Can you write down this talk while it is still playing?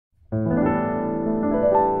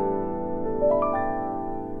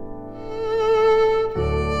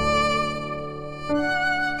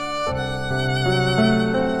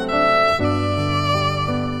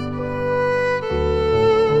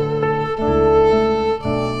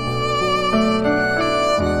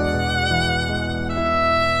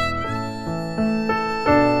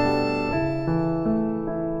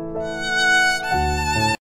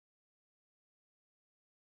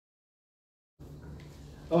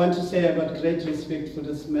want to say I got great respect for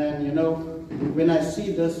this man. You know, when I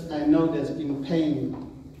see this, I know there's been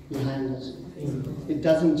pain behind it. It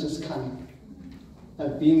doesn't just come.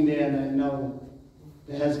 I've been there and I know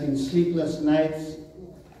there has been sleepless nights,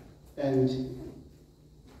 and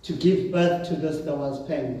to give birth to this, there was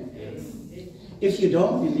pain. If you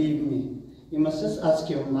don't believe me, you must just ask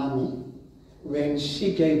your mommy, when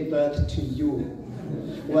she gave birth to you,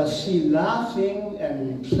 was she laughing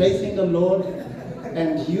and praising the Lord?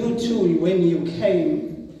 And you too, when you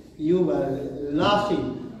came, you were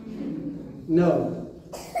laughing? No.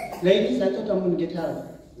 Ladies, I thought I'm going to get help.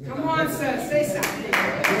 Come on, sir, say something.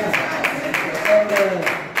 Yeah.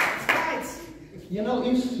 And, you know,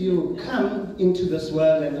 if you come into this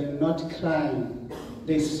world and you're not crying,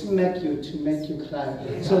 they smack you to make you cry.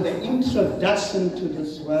 So the introduction to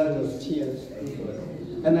this world is tears.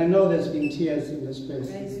 And I know there's been tears in this place.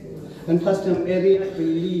 And Pastor Mary, I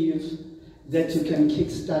believe that you can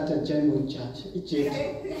kickstart a general jet.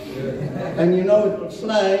 And you know, it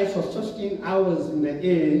fly for 15 hours in the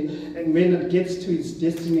air, and when it gets to its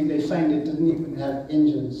destiny, they find it doesn't even have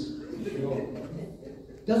engines.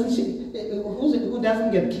 Doesn't she? Who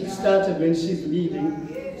doesn't get kickstarted when she's leaving?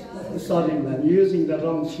 Sorry, man, you're using the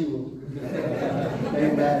wrong fuel.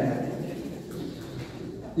 Amen.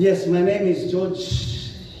 Yes, my name is George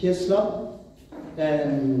Heslop,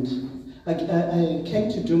 and I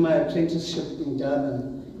came to do my apprenticeship in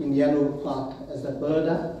Durban, in Yellow Park, as a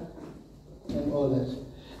birder and all that.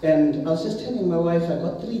 And I was just telling my wife, I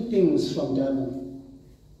got 3 things from Durban.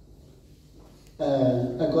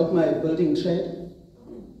 I got my building trade,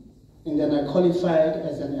 and then I qualified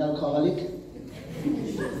as an alcoholic.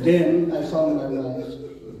 Then I found my wife.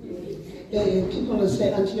 People will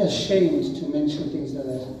say, aren't you ashamed to mention things like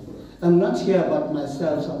that? I'm not here about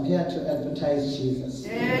myself, I'm here to advertise Jesus.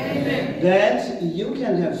 Amen. That you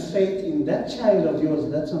can have faith in that child of yours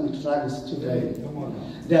that's on drugs today.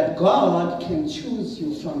 That God can choose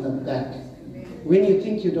you from the back when you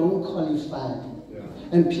think you don't qualify.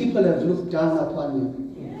 And people have looked down upon you.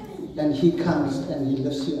 And he comes and he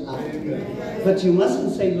lifts you up. But you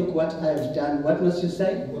mustn't say, look what I've done. What must you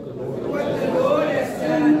say? What the Lord has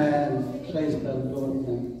done. Amen. Praise the Lord.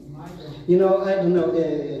 Man. You know, I don't know,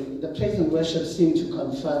 the praise and worship seem to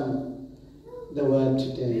confirm the word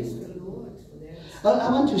today.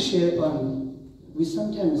 I want to share on, we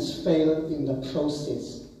sometimes fail in the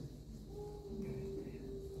process.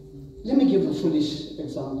 Let me give a foolish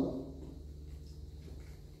example.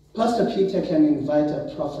 Pastor Peter can invite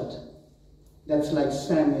a prophet that's like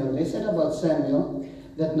Samuel. They said about Samuel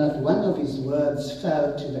that not one of his words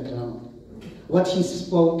fell to the ground. What he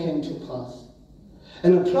spoke came to pass.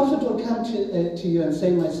 And a prophet will come to you and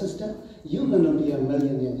say, my sister, you're going to be a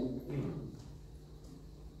millionaire.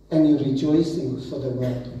 And you're rejoicing for the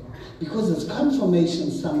word. Because it's confirmation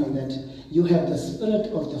somewhere that you have the spirit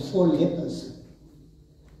of the 4 lepers.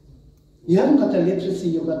 You haven't got the leprosy,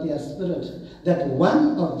 you got their spirit. That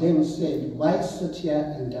one of them said, why sit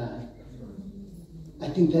here and die? I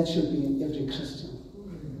think that should be in every Christian.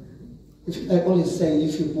 I always say,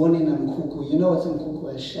 if you're born in Mkuku, you know what's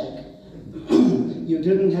Mkuku? A shack. You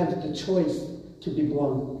didn't have the choice to be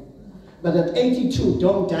born. But at 82,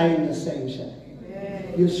 don't die in the same shack.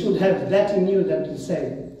 You should have that in you that you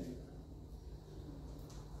say,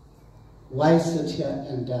 why sit here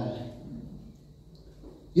and die?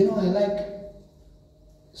 You know, I like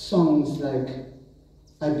songs like,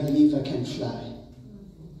 I believe I can fly.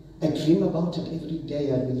 I dream about it every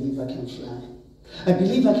day, I believe I can fly. I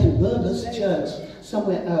believe I can build this church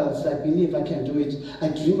somewhere else. I believe I can do it. I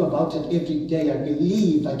dream about it every day. I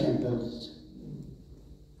believe I can build it.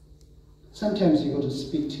 Sometimes you got to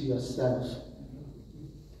speak to yourself.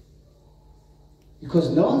 Because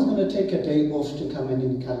no one's going to take a day off to come and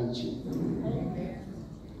encourage you.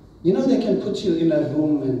 You know, they can put you in a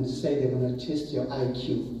room and say they're going to test your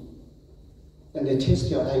IQ. And they test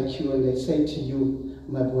your IQ and they say to you,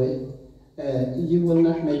 my boy, you will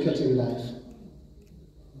not make it in life.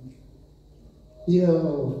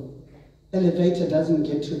 Your elevator doesn't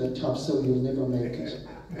get to the top, so you'll never make it.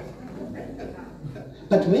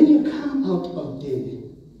 But when you come out of there,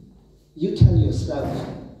 you tell yourself,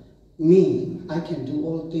 me, I can do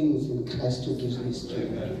all things in Christ who gives me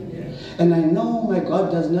strength. And I know my God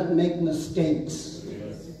does not make mistakes.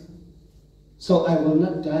 So I will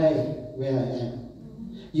not die where I am.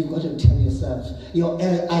 You've got to tell yourself, your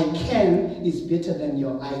I can is better than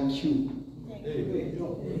your IQ.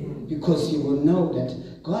 Because you will know that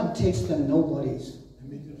God takes the nobodies.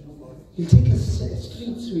 He'll take a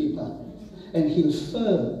street sweeper and he'll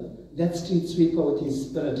fill that street sweeper with his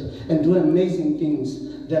spirit and do amazing things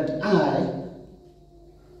that I,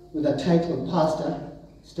 with a title pastor,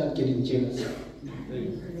 start getting jealous.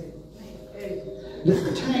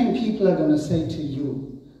 The time people are going to say to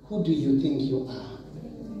you, who do you think you are?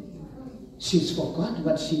 She's forgot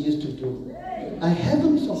what she used to do. I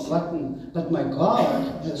haven't forgotten, but my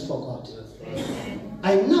God has forgot.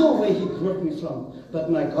 I know where he brought me from, but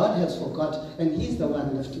my God has forgot, and he's the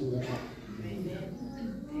one lifting me up.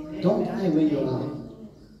 Don't die where you are.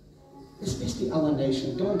 Especially our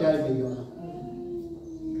nation, don't die where you are.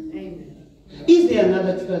 Is there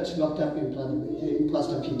another church locked up in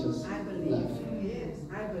Pastor Peter's life?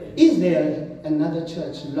 Is there another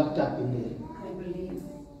church locked up in there?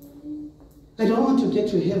 I don't want to get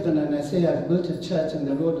to heaven and I say I've built a church and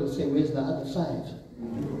the Lord will say, where's the other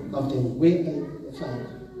 5 of them? Where are the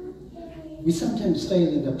 5? We sometimes fail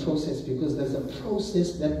in the process because there's a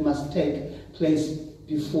process that must take place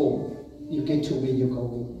before you get to where you're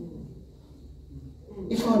going.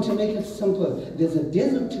 If I want to make it simple, there's a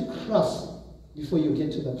desert to cross before you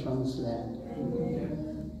get to the promised land.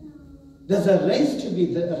 There's a race to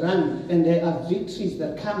be run, and there are victories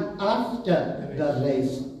that come after the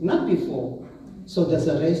race, not before. So there's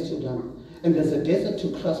a race to run, and there's a desert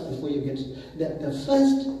to cross before you get to the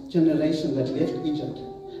first generation that left Egypt.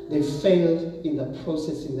 They failed in the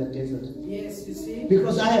process in the desert. Yes, you see?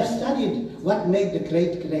 Because I have studied what made the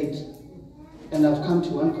great great, and I've come to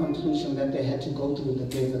one conclusion, that they had to go through the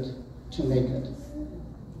desert to make it.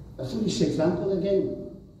 A foolish example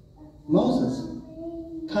again. Moses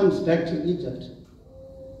comes back to Egypt.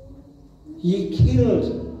 He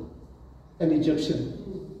killed an Egyptian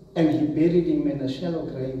and he buried him in a shallow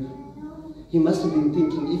grave. He must have been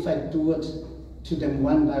thinking, if I do it to them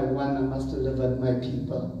one by one, I must deliver my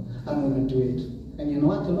people. I'm going to do it. And you know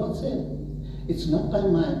what the Lord said? It's not by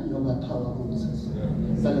might nor by power, Moses,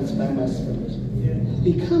 but it's by my spirit.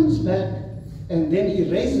 He comes back and then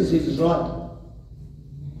he raises his rod.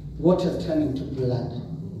 Water's turning to blood.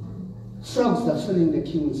 Frogs are filling the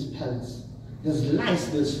king's palace. There's lice,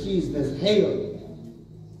 there's fleas, there's hail.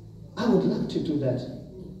 I would love to do that.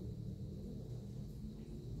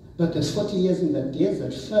 But there's 40 years in the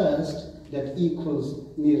desert first that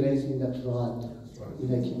equals me raising that rod in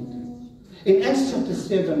the kingdom. In Acts chapter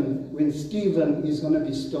 7, when Stephen is going to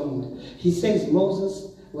be stoned, he says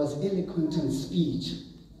Moses was eloquent in speech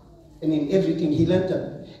and in everything. He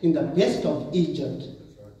learned in the best of Egypt.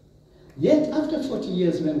 Yet after 40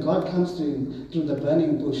 years, when God comes to him through the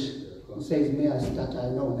burning bush, he says, may I start? I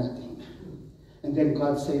know nothing. And then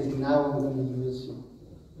God says, now I'm going to use you.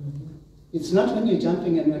 It's not when you're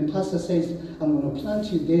jumping and when pastor says, I'm going to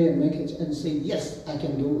plant you there and make it, and say, yes, I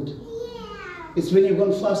can do it. It's when you're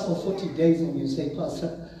going to fast for 40 days and you say,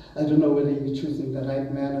 Pastor, I don't know whether you're choosing the right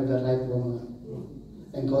man or the right woman.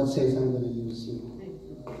 And God says, I'm going to use you.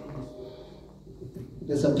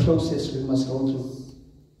 There's a process we must go through.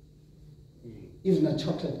 Even a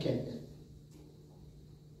chocolate cake.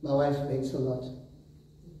 My wife bakes a lot.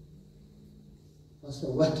 Pastor,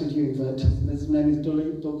 what did you invent? This man is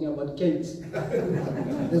talking about cakes.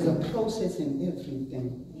 There's a process in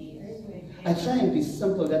everything. I try and be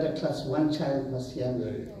simple that a class 1 child was here.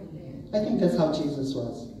 I think that's how Jesus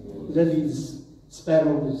was. Lilies,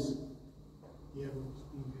 sparrows.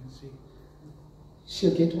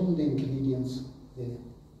 She'll get all the ingredients there.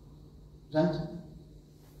 Right?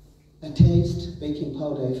 I taste baking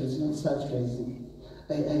powder if it's not self-raising.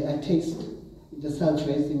 I taste the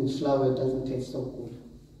self-raising flour, it doesn't taste so good.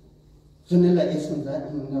 Vanilla essence,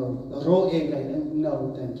 no. Raw egg,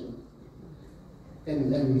 no, thank you.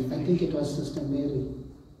 And I think it was Sister Mary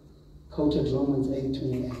quoted Romans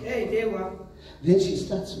 8:28. Hey, there were. Then she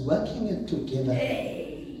starts working it together.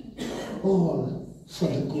 All for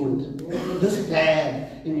the good. This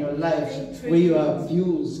bad in your life where you are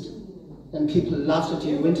abused and people laughed at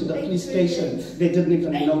you, went to the police station, they didn't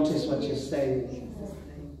even notice what you're saying.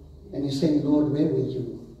 And you're saying, Lord, where were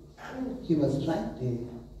you? He was right there.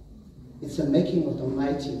 It's the making of the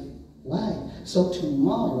mighty. Why? So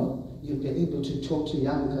tomorrow, you'll be able to talk to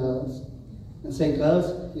young girls and say,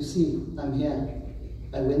 girls, you see, I'm here.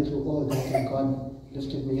 I went through all that and God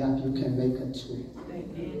lifted me up. You can make it too.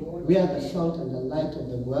 We are the salt and the light of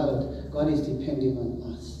the world. God is depending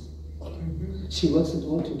on us. She works it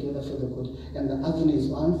all together for the good. And the oven is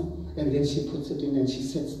on, and then she puts it in and she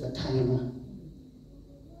sets the timer.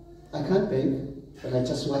 I can't bake, but I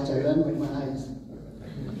just watch. I learn with my eyes.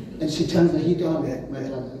 And she turns the heat on, my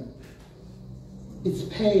brother. It's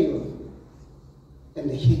pale, and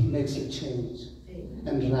the heat makes it change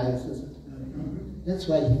and rises it. That's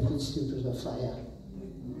why he puts you through the fire.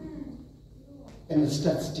 And it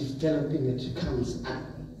starts developing, it comes up.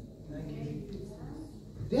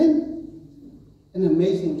 Then, an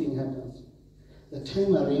amazing thing happens. The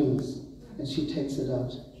timer rings, and she takes it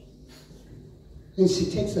out. And she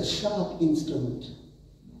takes a sharp instrument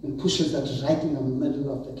and pushes it right in the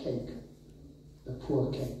middle of the cake, the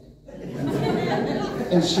poor cake.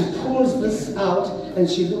 And she pulls this out and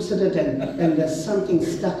she looks at it and there's something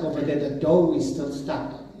stuck over there. The dough is still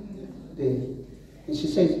stuck there. And she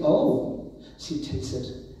says, oh, she takes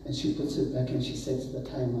it and she puts it back and she sets the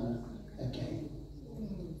timer again.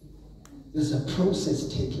 There's a process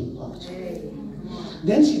taking part.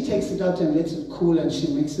 Then she takes it out and lets it cool and she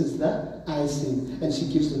mixes the icing and she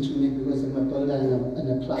gives it to me because I'm a builder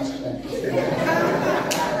and a plasterer.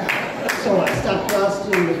 So I start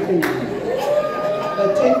plastering the thing.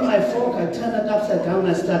 I take my fork, I turn it upside down,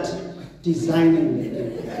 I start designing the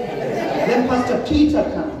thing. Then Pastor Peter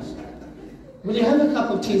comes. Will you have a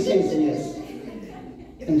cup of tea? He says yes.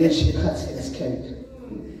 And then she cuts his cake.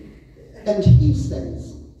 And he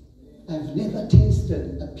says, I've never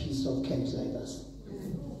tasted a piece of cake like this.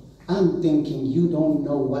 I'm thinking, you don't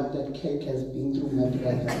know what that cake has been through, my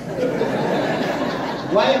brother.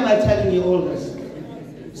 Why am I telling you all this?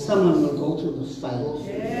 Someone will go through the fire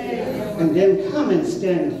and then come and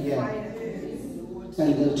stand here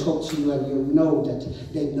and they'll talk to you and you'll know that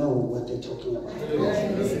they know what they're talking about.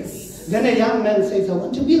 Then a young man says, I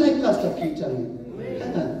want to be like Pastor Peter.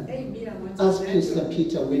 Ask Pastor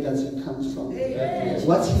Peter, where does he come from?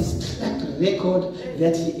 What's his track record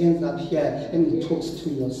that he ends up here and he talks to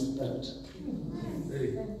your spirit?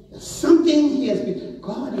 Something he has been.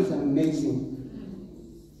 God is amazing.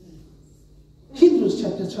 Hebrews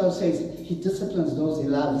chapter 12 says he disciplines those he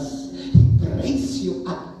loves. He breaks you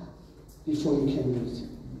up before you can use you.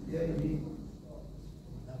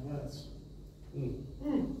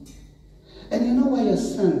 And you know why your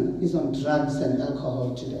son is on drugs and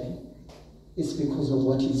alcohol today? It's because of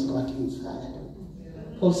what he's got inside.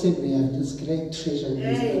 Paul said we have this great treasure in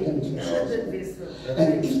these earthen vessels.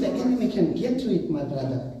 And if the enemy can get to it, my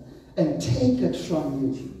brother, and take it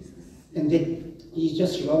from you, and then he's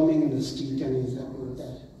just roaming in the street and he's happy with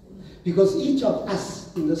that. Because each of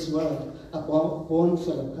us in this world are born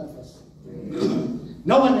for a purpose.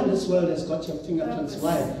 No one in this world has got your fingerprints.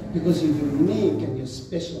 Why? Because you're unique and you're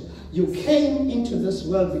special. You came into this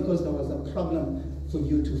world because there was a problem for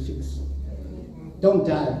you to fix. Don't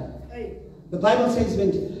die. The Bible says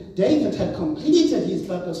when David had completed his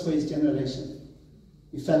purpose for his generation,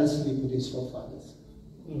 he fell asleep with his forefathers.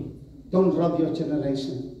 Don't rob your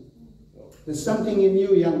generation. There's something in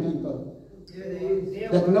you, young people,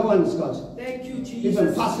 that no one's got. Thank you, Jesus.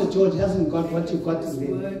 Even Pastor George hasn't got what you got in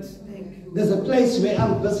him. There's a place where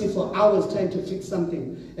I'm busy for hours trying to fix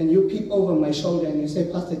something, and you peep over my shoulder and you say,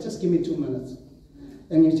 Pastor, just give me 2 minutes.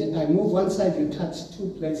 And I move one side, you touch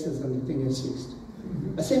 2 places, and the thing is fixed.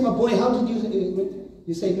 I say, my boy, how did you?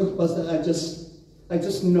 You say, look, Pastor, I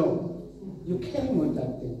just know. You came with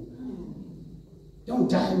that thing. Don't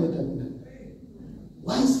die with it, man.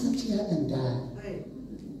 Why sit here and die?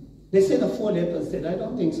 They said the 4 lepers said, I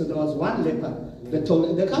don't think so. There was one leper that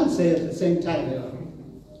told, they can't say it at the same time.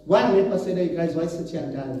 One leper said, hey guys, why sit here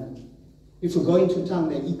and die? If we go into town,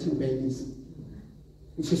 they're eating babies.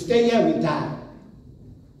 If we stay here, we die.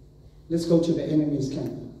 Let's go to the enemy's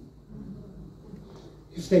camp.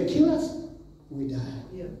 If they kill us, we die.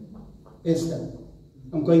 Esther,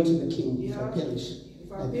 I'm going to the king. If I perish,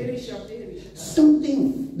 I perish.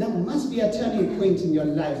 Something, there must be a turning point in your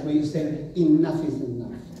life where you say, enough is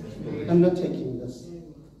enough. I'm not taking this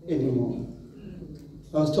anymore.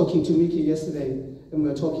 I was talking to Mickey yesterday, and we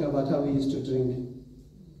were talking about how we used to drink.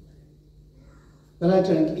 But I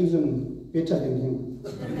drank even better than him.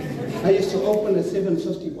 I used to open a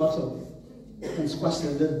 750 bottle and squash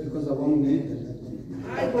the lid because I won't need the lid.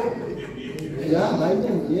 Yeah, I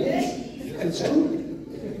know, yes. It's true.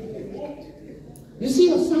 You see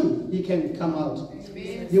your son, he can come out.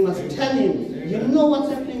 You must tell him, you know what's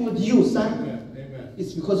happening with you, son?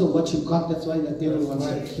 It's because of what you got, that's why the devil wants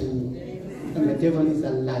to kill you. And the devil is a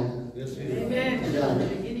liar. Yeah.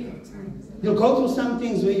 You'll go through some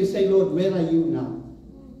things where you say, Lord, where are you now?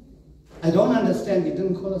 I don't understand. He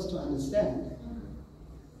didn't call us to understand.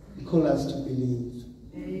 He called us to believe.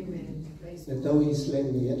 Amen. That though he slay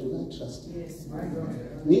me, yet will I trust him. Yes,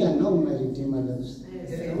 me, I know my Redeemer lives.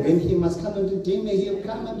 Yes. When he must come and redeem me, he'll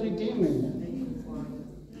come and redeem me.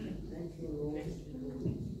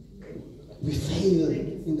 We fail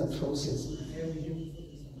in the process.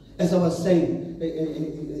 As I was saying,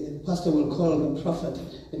 a pastor will call the prophet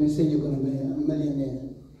and he say, you're going to be a millionaire.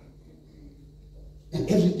 And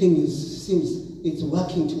everything seems it's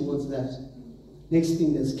working towards that. Next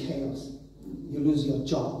thing, there's chaos. You lose your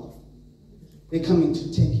job. They're coming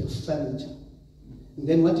to take your furniture. And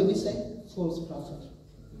then what do we say? False prophet.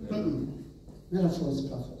 Not a false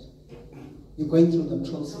prophet. You're going through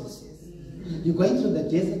the process. You're going through the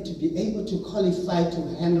desert to be able to qualify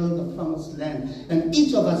to handle the promised land. And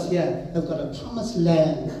each of us here have got a promised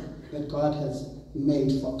land that God has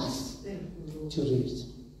made for us to reach.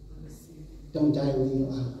 Don't die where you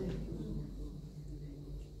are.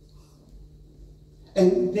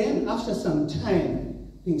 And then after some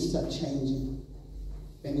time, things start changing.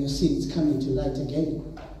 And you see it's coming to light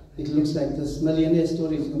again. It looks like this millionaire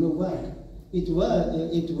story is going to work. It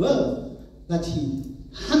will, but he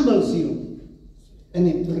humbles you and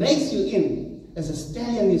he breaks you in as a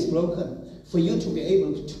stallion is broken for you to be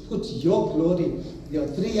able to put your glory, your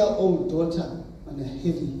 3-year-old daughter, on a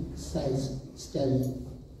heavy-sized stallion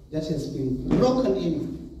that has been broken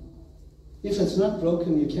in. If it's not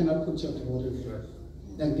broken, you cannot put your glory.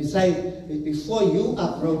 And besides, before you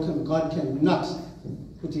are broken, God cannot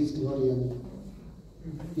put his glory on you.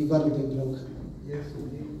 You got to be broken. Yes,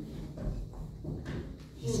 indeed.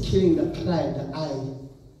 He's killing the pride, the I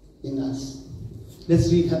in us.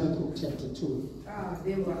 Let's read Habakkuk chapter 2.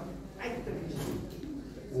 They were.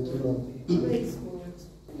 Thank you, Lord. Praise God.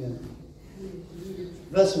 Yeah.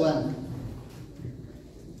 Verse 1.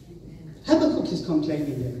 Habakkuk is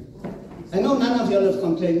complaining here. I know none of you all have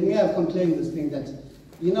complained. Me, I've complained this thing that,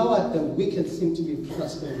 you know what, the wicked seem to be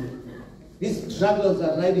prospering. These drugglers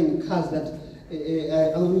are riding cars that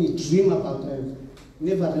I only dream about. I've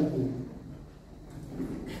never ridden.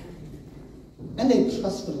 And they're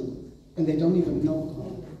prospering, and they don't even know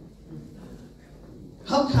God.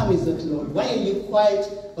 How come is it, Lord? Why are you quiet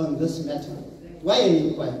on this matter? Why are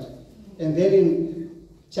you quiet? And then in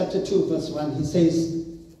chapter 2, verse 1, he says,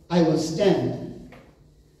 I will stand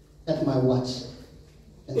at my watch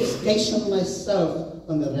and station myself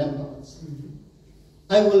on the ramparts.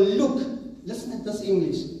 I will look, listen at this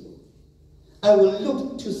English, I will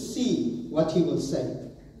look to see what he will say.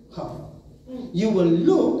 How? You will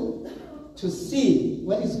look to see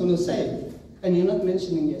what he's going to say, and you're not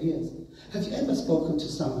mentioning your ears. Have you ever spoken to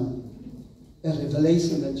someone, a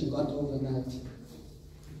revelation that you got overnight,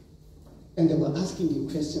 and they were asking you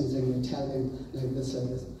questions and you tell them like this or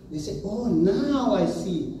this? They say, oh, now I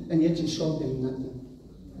see, and yet you showed them nothing.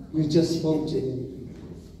 You just spoke to them.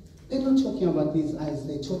 They're not talking about these eyes,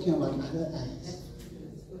 they're talking about other eyes.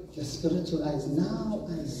 The spiritual eyes. Now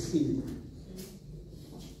I see.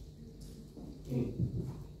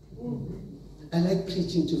 I like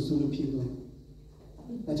preaching to Zulu people.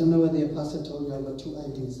 I don't know whether your pastor told you I've got 2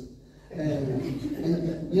 IDs.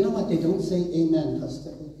 And you know what? They don't say amen,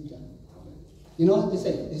 Pastor. You know what they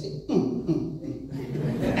say? They say,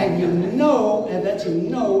 And you know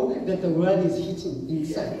that the word is hitting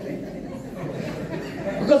inside.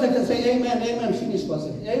 Because I can say amen, amen, finish,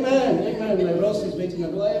 Pastor. Amen, amen, my roast is waiting. I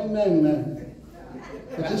go, amen, man.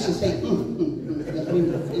 But if you say, that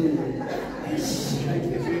means,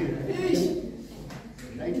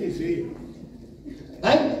 Like you see.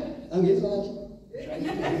 I'm getting that.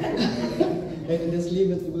 I can just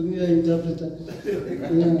leave it, we'll need an interpreter.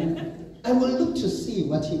 Yeah. I will look to see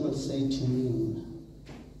what he will say to me.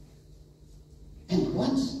 And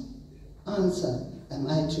what answer am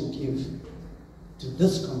I to give to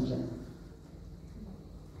this complaint?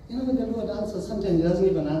 You know, when the Lord answers, sometimes he doesn't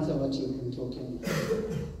even answer what you've been talking about.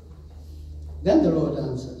 Then the Lord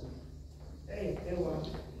answered. Hey, they were.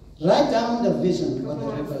 Write down the vision or the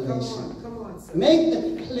revelation. Come on, sir. Make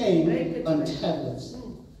it plain on tablets,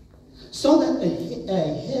 so that the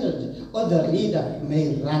herald or the reader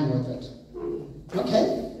may run with it.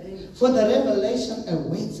 Okay? For the revelation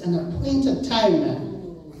awaits an appointed time now.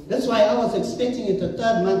 That's why I was expecting it the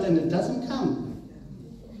 3rd month and it doesn't come.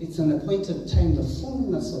 It's an appointed time, the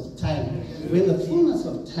fullness of time. When the fullness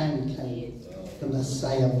of time came, the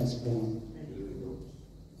Messiah was born.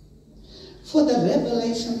 For the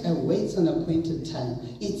revelation awaits an appointed time.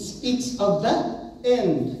 It speaks of the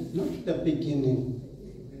end, not the beginning.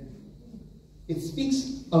 It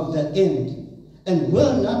speaks of the end and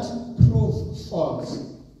will not prove false.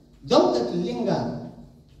 Though it linger,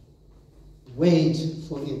 wait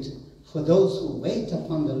for it. For those who wait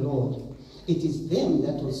upon the Lord, it is them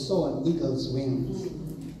that will soar on eagle's wings.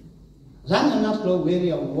 Run and not grow weary,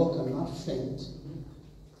 and walk and not faint.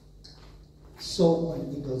 Soar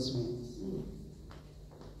on eagle's wings.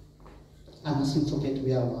 I mustn't forget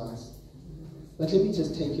where I was. But let me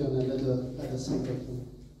just take you on a little other simple thing.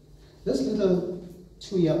 This little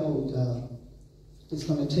 2-year-old girl is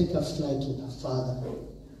going to take a flight with her father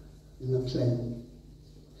in a plane.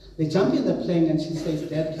 They jump in the plane and she says,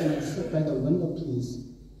 Dad, can I sit by the window, please?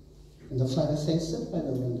 And the father says, sit by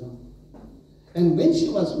the window. And when she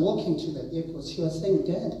was walking to the airport, she was saying,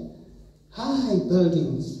 Dad, high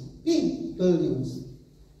buildings, big buildings.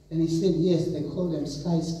 And he said, yes, they call them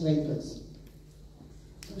skyscrapers.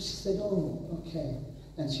 So she said, oh, okay.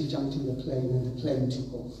 And she jumped in the plane, and the plane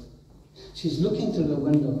took off. She's looking through the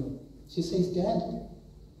window. She says, Dad,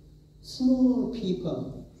 small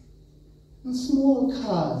people, and small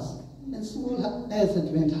cars, and smaller, as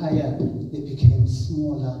it went higher, they became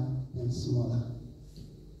smaller and smaller.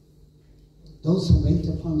 Those who wait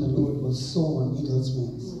upon the Lord will soar on eagle's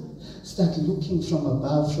wings. Start looking from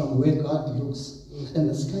above, from where God looks, and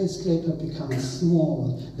the skyscraper becomes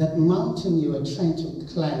small. That mountain you are trying to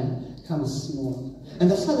climb becomes small. And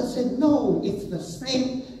the father said, no, it's the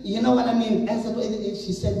same. You know what I mean?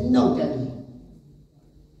 She said, no, Daddy.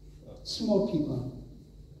 Small people,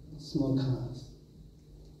 small cars.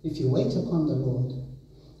 If you wait upon the Lord,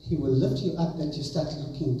 He will lift you up that you start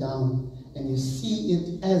looking down and you see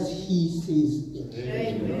it as He sees it.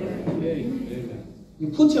 Amen. Amen. You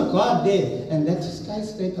put your God there and that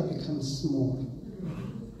skyscraper becomes small.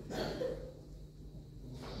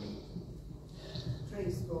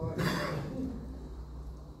 Praise God.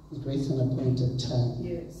 The grace and appointed time.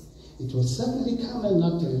 Yes. It will certainly come and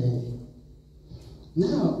not delay.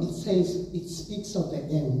 Now it says, it speaks of the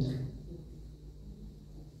end.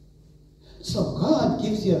 So God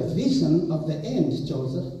gives you a vision of the end,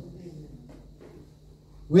 Joseph,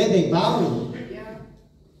 where they bow. Yeah.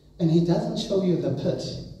 And He doesn't show you the pit.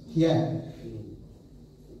 Yeah.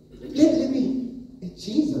 Let me,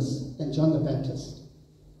 Jesus and John the Baptist.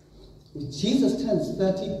 When Jesus turns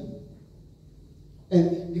 30,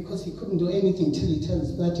 and because he couldn't do anything till he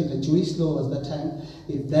turns 30, the Jewish law was that time,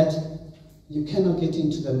 is that you cannot get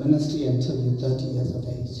into the ministry until you're 30 years of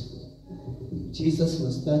age. Jesus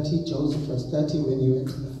was 30, Joseph was 30 when he went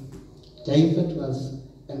to David was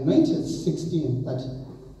anointed at 16, but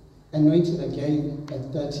anointed again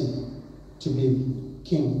at 30 to be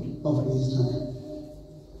king over Israel.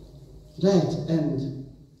 Right, and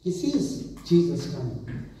he sees Jesus coming.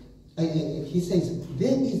 He says,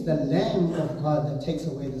 there is the Lamb of God that takes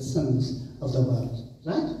away the sins of the world.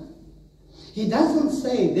 Right? He doesn't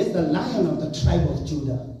say there's the Lion of the tribe of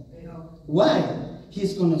Judah. Why?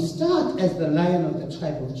 He's going to start as the Lion of the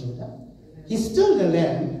tribe of Judah. He's still the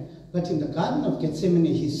Lamb, but in the Garden of Gethsemane,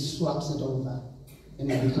 he swaps it over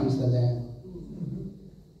and he becomes the Lamb.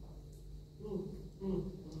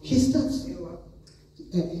 He starts,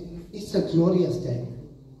 it's a glorious day.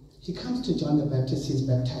 He comes to John the Baptist, he's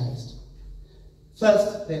baptized.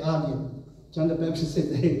 First, they argue. John the Baptist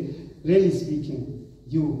says, hey, really speaking,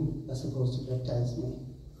 you are supposed to baptize me.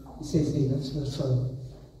 He says, hey, let's fulfill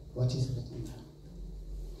what is written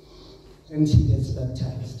there. And he gets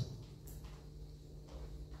baptized.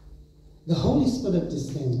 The Holy Spirit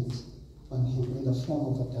descends on him in the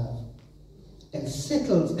form of a dove and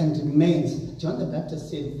settles and remains. John the Baptist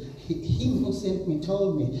said, Him who sent me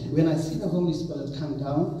told me, when I see the Holy Spirit come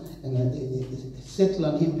down and settle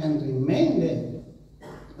on him and remain there,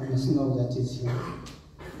 I must know that it's him.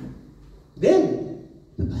 Then,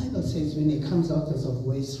 the Bible says when he comes out as a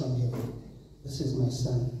voice from heaven, this is my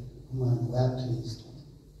son, whom I am well pleased with.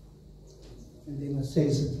 And then it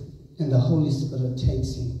says, and the Holy Spirit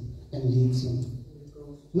takes him and leads him.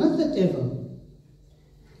 Not the devil.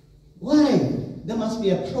 Why? There must be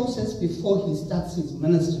a process before he starts his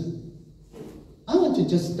ministry. I want to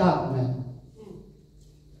just start, man.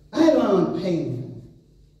 I don't want pain.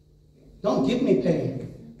 Don't give me pain.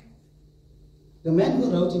 The man who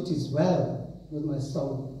wrote it is well with my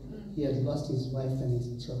soul. He had lost his wife and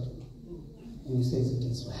his children. And he says it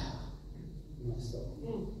is well with my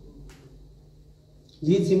soul.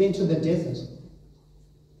 Leads him into the desert.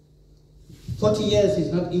 40 years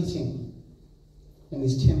he's not eating. And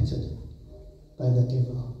he's tempted by the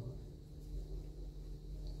devil.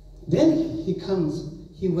 Then he comes,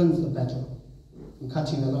 he wins the battle. I'm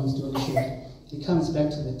cutting a long story short. He comes back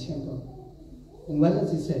to the temple. And what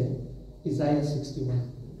does he say? Isaiah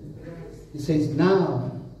 61. He says,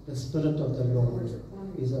 now the Spirit of the Lord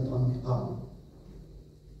is upon me. Oh.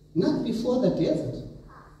 Not before the desert.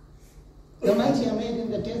 The mighty are made in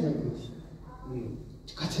the desert.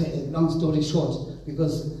 To cut a long story short,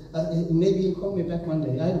 because maybe you'll call me back one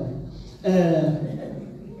day, I don't know.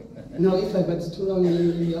 Now, if I got too long,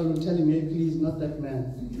 I will tell him, hey, please, not that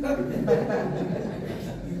man.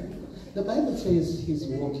 The Bible says he's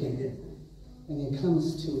walking, and he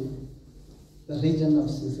comes to the region of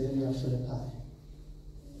Caesarea Philippi,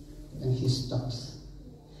 and he stops.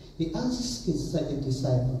 He asks his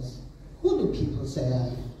disciples, who do people say I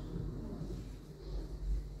am?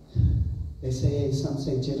 They say, hey, some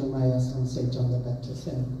say Jeremiah, some say John the Baptist,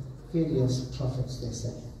 and various prophets they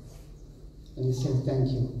say. And he says, thank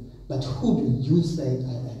you. But who do you say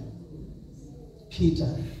I am? Peter.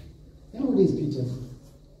 You know who is Peter?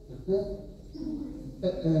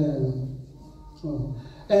 Oh.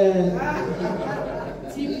 They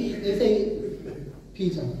say,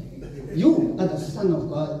 Peter, you are the Son of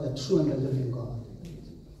God, the true and the living God.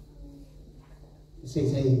 He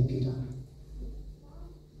says, hey, Peter.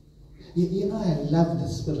 You know, I love the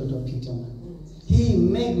spirit of Peter, man. He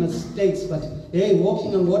made mistakes, but hey,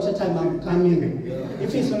 walking on water time, I'm coming.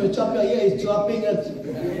 If he's going to chop your ear, he's chopping it.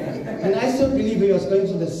 And I still believe he was going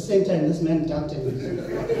to the center and this man doubted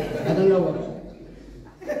it. I don't know what.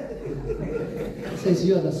 He says,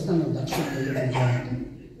 you are the Son of the true and living God.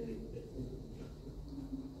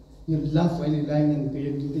 You laugh when you're lying in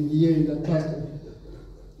bed, you think, yeah, you're the pastor.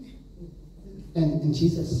 And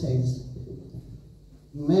Jesus says,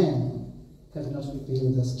 man has not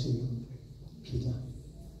revealed this to you, Peter.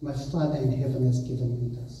 My Father in heaven has given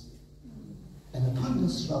me this. And upon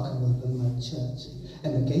this rock I will build my church,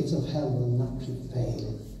 and the gates of hell will not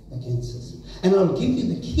prevail against us. And I'll give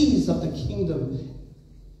you the keys of the kingdom.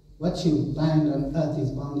 What you bind on earth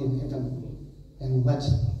is bound in heaven, and what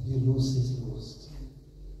you loose is loosed.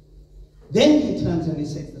 Then he turns and he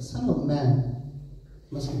says, the Son of Man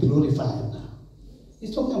must be glorified now.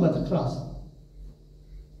 He's talking about the cross.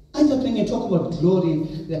 I thought when you talk about glory,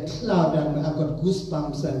 the cloud, and I've got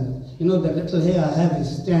goosebumps, and you know, the little hair I have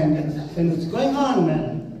is standing, and it's going on,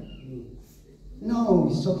 man. No,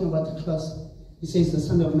 he's talking about the cross. He says the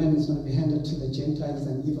Son of Man is going to be handed to the Gentiles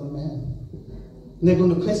and evil men. And they're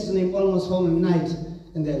going to question him almost whole night,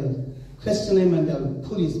 and they'll question him, and they'll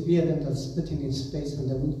pull his beard, and they'll spit in his face, and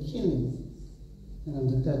they will kill him. And on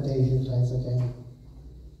the third day, he'll rise again.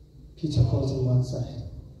 Peter calls him one side.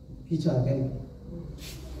 Peter again.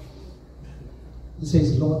 He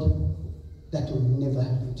says, Lord, that will never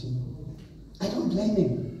happen to you. I don't blame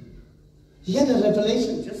him. He had a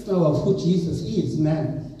revelation just now of who Jesus is,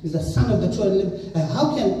 man. He's the Son of the true and living.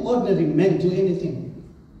 How can ordinary men do anything?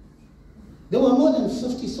 There were more than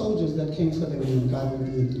 50 soldiers that came for them in the Garden of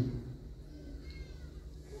Eden.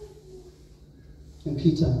 And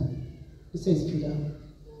Peter, he says, Peter,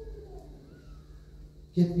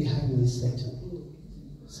 get behind me, Satan,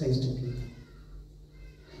 says to Peter.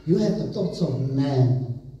 You have the thoughts of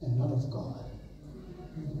man and not of God.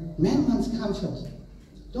 Man wants comfort.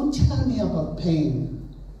 Don't tell me about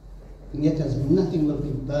pain. And yet there's nothing will be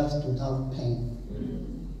birthed without pain.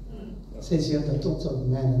 It says you have the thoughts of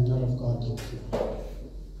man and not of God.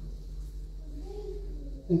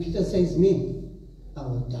 And Peter says, me, I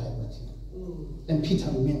will die with you. And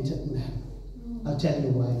Peter meant it, man. I'll tell you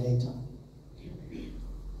why later.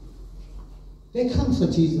 They come for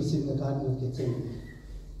Jesus in the Garden of Gethsemane.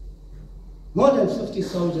 More than 50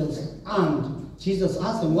 soldiers armed. Jesus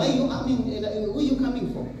asked them, why are you arming? Who are you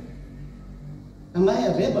coming for? Am I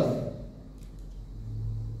a rebel?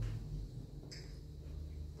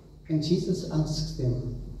 And Jesus asks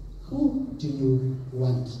them, who do you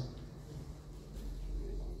want?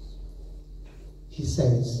 He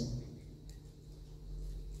says,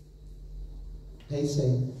 they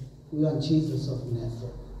say, we want Jesus of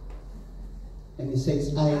Nazareth. And he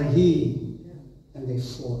says, I am he. And they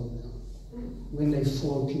fall. When they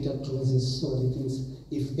fall, Peter draws his sword. He thinks,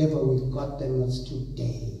 if ever we've got them, it's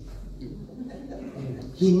today.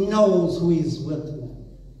 He knows who is with them.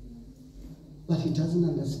 But he doesn't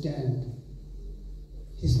understand.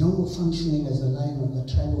 He's no more functioning as a lion of the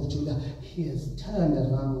tribe of Judah. He has turned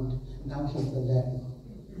around. Now he's the lamb.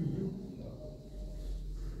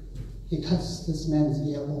 He cuts this man's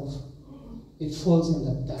ear off. It falls in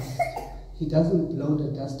the dust. He doesn't blow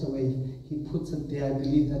the dust away. He puts it there. I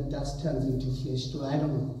believe that dust turns into flesh too. I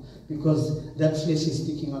don't know. Because that flesh is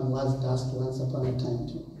sticking on was dust once upon a time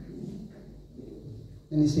too.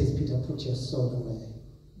 And he says, Peter, put your sword away.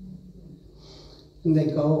 And they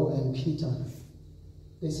go, and Peter,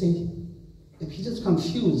 they say, Peter's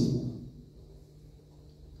confused.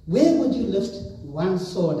 Where would you lift one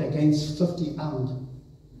sword against 50 armed?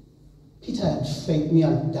 Peter had faith, me,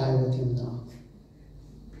 I'll die with him now.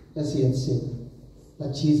 As he had said.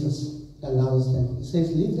 But Jesus allows them. He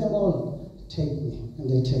says, leave them all, take me. And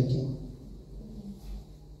they take him.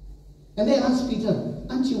 And they ask Peter,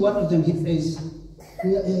 aren't you one of them? He says,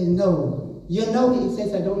 no. You know, he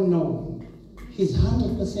says, I don't know. He's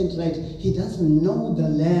 100% right. He doesn't know the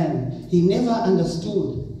Lamb. He never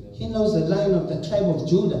understood. He knows the Lion of the tribe of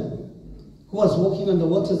Judah, who was walking on the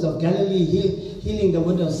waters of Galilee, healing the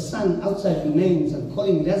widow's son outside remains and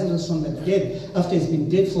calling Lazarus from the dead after he's been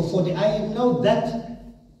dead for 40. I know that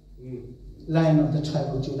Lion of the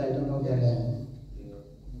tribe of Judah. I don't know the Lamb.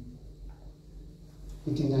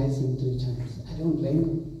 He denies him 3 times. I don't blame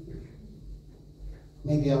him.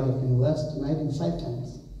 Maybe I would have been worse, denied him 5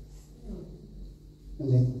 times. And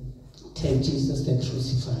they take Jesus, they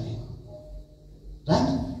crucify him.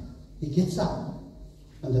 Right? He gets up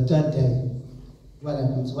on the third day. What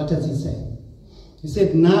happens? What does he say? He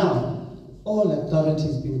said, now all authority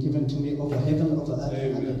has been given to me over heaven, over earth,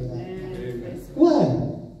 and under the earth. Why?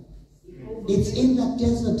 It's in that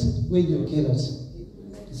desert where you get it.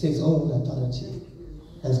 He says, all authority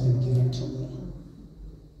has been given to me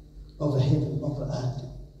over heaven, over earth,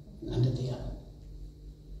 and under the earth.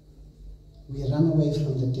 We run away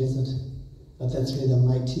from the desert, but that's where the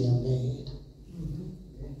mighty are made.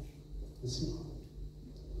 You see?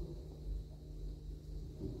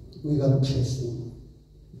 We got to praise him.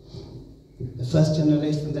 The first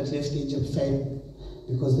generation that left Egypt failed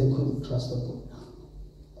because they couldn't cross the border.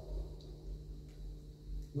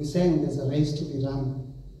 We're saying there's a race to be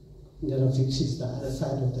run. There are victories the other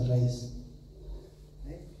side of the race.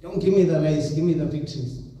 Don't give me the race, give me the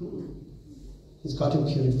victories. He's got to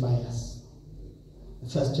purify us. The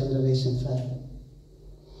first generation failed.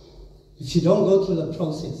 If you don't go through the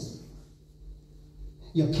process,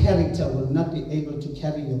 your character will not be able to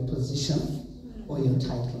carry your position or your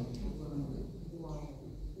title.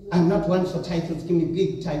 I'm not one for titles, give me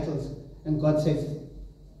big titles. And God says,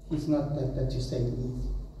 it's not that you say it is.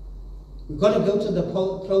 We've got to go to the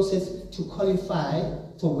process to qualify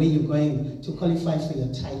for where you're going, to qualify for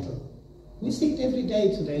your title. We see it every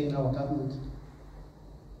day today in our government.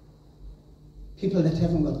 People that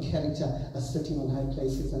haven't got character are sitting on high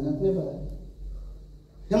places, and I've never...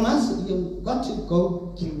 You've got to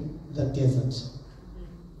go through the desert.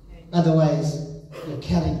 Otherwise, your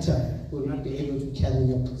character will not be able to carry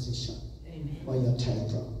your position or your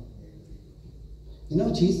title. You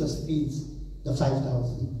know, Jesus feeds the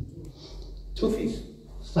 5,000. 2 fish,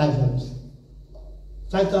 5 loaves.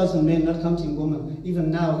 5,000 men, not counting women.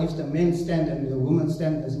 Even now, if the men stand and the women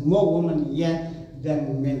stand, there's more women here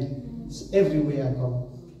than men. It's everywhere I go.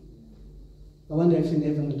 I wonder if in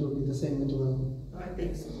heaven it will be the same as well. I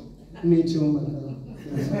think so. Me too, my God.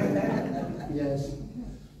 Yes.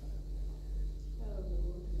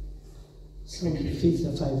 So he feeds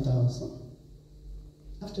the 5,000.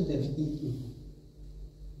 After they've eaten,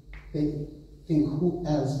 they think, who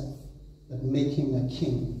else but make him a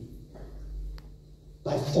king?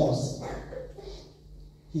 By force.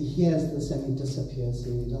 He hears this and he disappears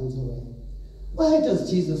and he runs away. Why does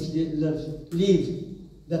Jesus leave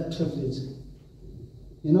that privilege?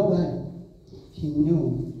 You know why? He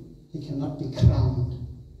knew he cannot be crowned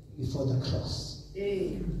before the cross.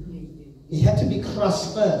 He had to be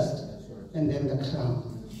crossed first and then the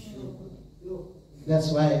crown.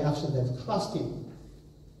 That's why after they've crossed him,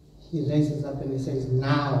 he raises up and he says,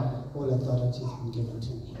 now all authority has been given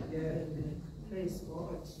to me. Praise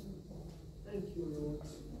God. Thank you, Lord.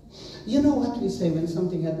 You know what we say when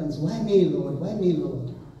something happens? Why me, Lord? Why me,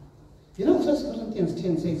 Lord? You know, 1 Corinthians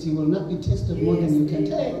 10 says you will not be tested more than you can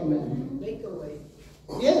take, man. Make a way.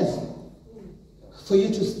 Yes. For you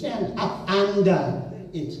to stand up under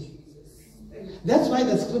it. That's why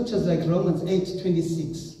the scriptures like Romans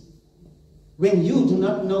 8:26. When you do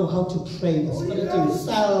not know how to pray, the Spirit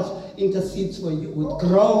himself intercedes for you with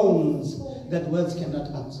groans that words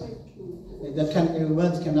cannot answer.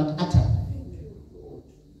 Words cannot utter.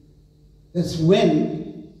 That's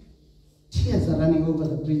when tears are running over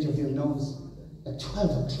the bridge of your nose at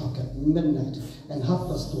 12 o'clock at midnight and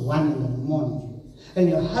 1:30 in the morning. And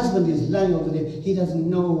your husband is lying over there. He doesn't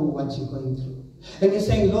know what you're going through. And you're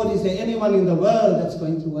saying, Lord, is there anyone in the world that's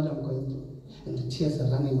going through what I'm going through? And the tears are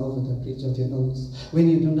running over the bridge of your nose. When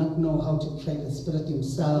you do not know how to pray, the Spirit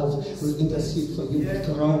himself will intercede for you with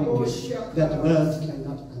groans that words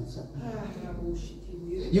cannot answer.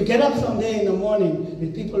 You get up from there in the morning,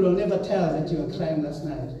 and people will never tell that you were crying last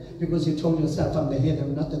night because you told yourself, I'm the head,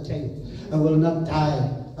 I'm not the tail. I will not die.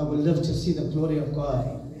 I will live to see the glory of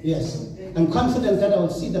God. Yes. I'm confident that I will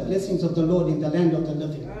see the blessings of the Lord in the land of the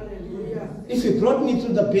living. If he brought me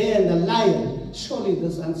through the bear and the lion, surely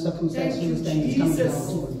this uncircumcised Philistine is coming down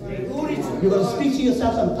to me. You've got to speak to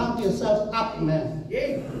yourself and pump yourself up, man.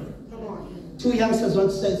 Come on. 2 youngsters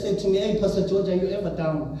once said to me, hey, Pastor George, are you ever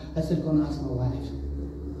down? I said, go and ask my wife.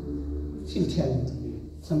 She'll tell you.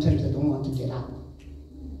 Sometimes I don't want to get up.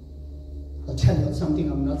 I'll tell you something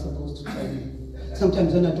I'm not supposed to tell you.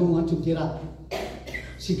 Sometimes when I don't want to get up,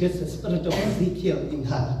 she gets the spirit of Ezekiel in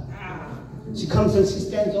her. She comes and she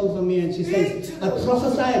stands over me and she says, I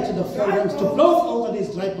prophesy to the forums to blow over these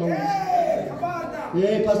dry bones.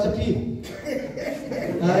 Yeah, Pastor P.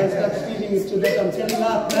 I start feeling it today. I'm telling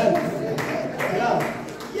her, man. Yeah.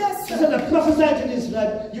 Yes, she said, I prophesy to this,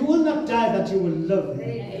 right? You will not die, but you will live.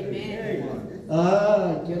 Amen.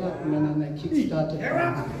 Get up, man, and I kick-started.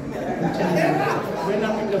 When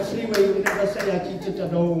I'm in the freeway, you never say I kicked it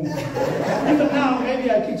at home. Even now, maybe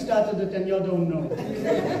I kick-started it and you don't know.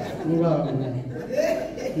 Wow, man.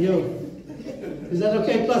 Yo. Is that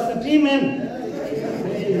okay, Pastor P, man?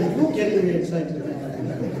 Hey, you're getting me excited.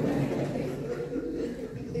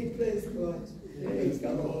 Praise God. Praise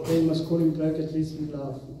God. They must call him back, at least we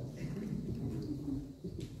laugh.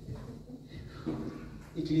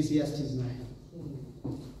 Ecclesiastes 9.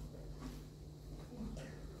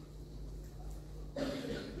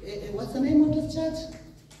 What's the name of this church?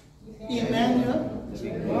 Emmanuel.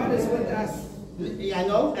 God is with us. I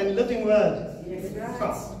know, and living word. Yes,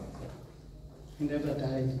 right. He never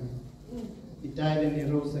died. He died and he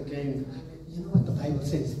rose again. You know what the Bible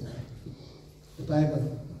says? The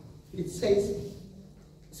Bible. It says,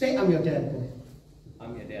 say I'm your dad, boy.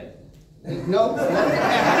 I'm your dad. No. Yeah.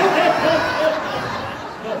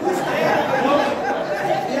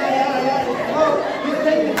 No, he's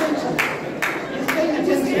paying attention. He's paying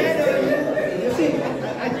attention. You see,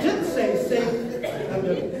 I did say, I'm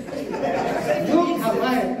your dad. You are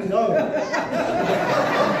mine. No.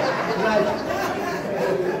 Right.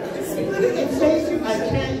 It says we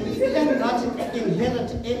cannot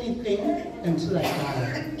inherit anything until I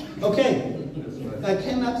die. Okay?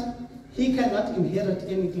 He cannot inherit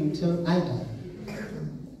anything until I die.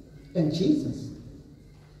 And Jesus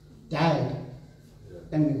died,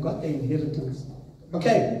 and we got the inheritance.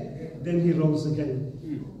 Okay? Then he rose again.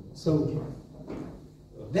 So,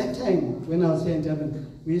 that time, when I was here in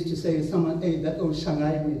Durban, we used to say to someone, hey, that old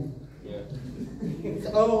Shanghai me. It's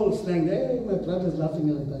old slang. Hey, my brother's laughing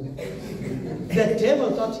at it. The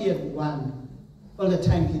devil thought he had won. All the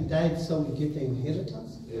time he died, so we get the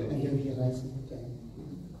inheritance, and then he rises again.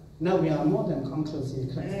 Now we are more than conquerors in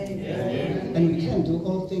Christ. And we can do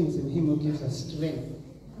all things in him who gives us strength.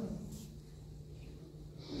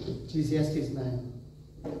 Ecclesiastes 9.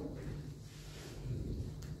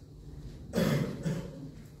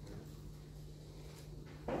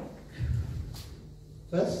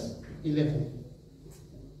 Verse 11.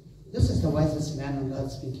 This is the wisest man on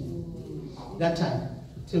earth speaking. That time,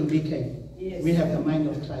 till we came, we have the mind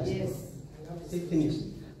of Christ. They finished.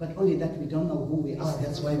 But only that we don't know who we are.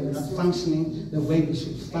 That's why we're not functioning the way we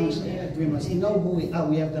should function. We must know who we are.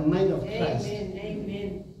 We have the mind of Christ.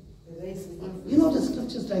 Amen. You know the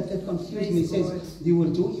scriptures like that confuse me. It says, you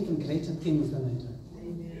will do even greater things than I do.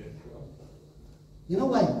 You know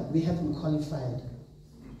why? We haven't qualified.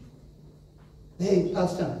 Hey,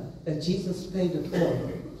 Pastor, Jesus paid it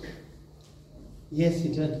all. Yes, he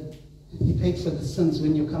did. He paid for the sins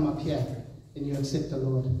when you come up here and you accept the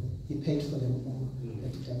Lord. He paid for them all.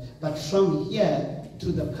 But from here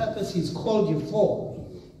to the purpose he's called you for,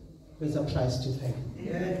 there's a price to pay.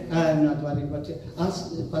 I'm not worried, but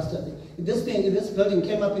ask the pastor. This building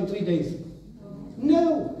came up in 3 days.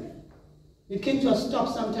 No. It came to a stop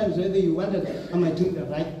sometimes, whether you wondered, am I doing the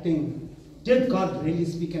right thing? Did God really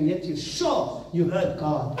speak? And yet you're sure you heard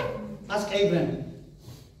God. Ask Abraham.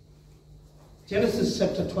 Genesis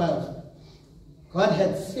chapter 12. God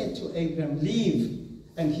had said to Abraham, leave,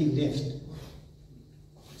 and he left.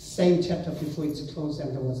 Same chapter before it's closed,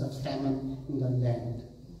 and there was a famine in the land.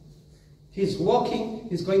 He's walking,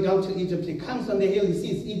 he's going down to Egypt. He comes on the hill, he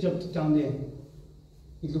sees Egypt down there.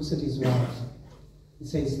 He looks at his wife. He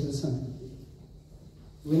says, listen,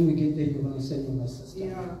 when we get there, you're going to say you're my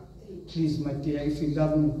sister. Please, my dear, if you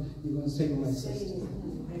love me, you're going to say you're my sister.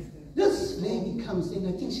 This lady comes in,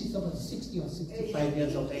 I think she's about 60 or 65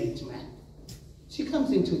 years of age, man. She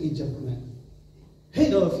comes into Egypt, man. Hey,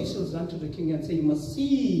 the officials run to the king and say, you must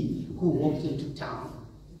see who walked into town.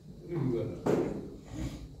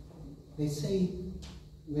 They say,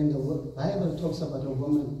 when the Bible talks about a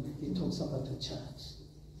woman, it talks about the church.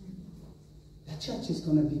 The church is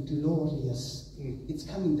going to be glorious. It's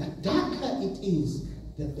coming. The darker it is,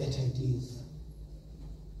 the better it is.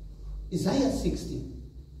 Isaiah 60.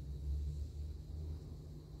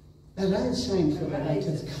 Arise, shine, for the light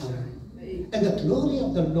has come. And the glory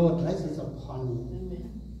of the Lord rises upon you.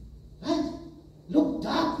 Right? Look,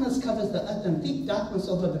 darkness covers the earth and thick darkness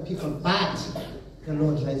over the people, but the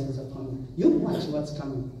Lord rises upon you. You watch what's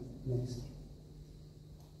coming next.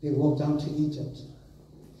 They walk down to Egypt.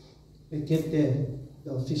 They get there,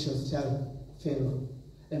 the officials tell Pharaoh,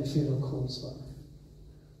 and Pharaoh calls for them.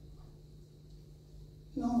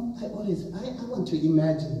 You know, I want to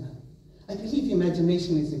imagine. I believe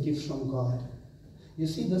imagination is a gift from God. You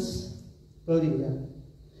see this building there?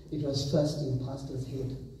 It was first in pastor's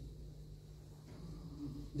head.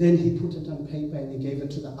 Then he put it on paper and he gave it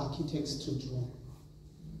to the architects to draw.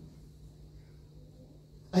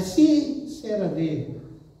 I see Sarah there.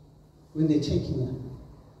 when they're taking her.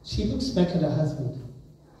 She looks back at her husband.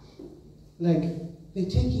 Like, they're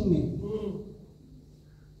taking me.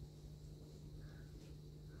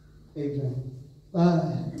 Abraham.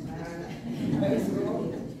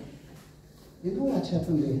 You know what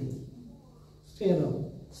happened there?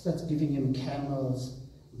 Pharaoh starts giving him camels,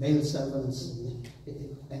 male servants,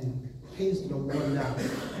 and pays the water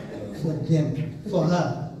for them, for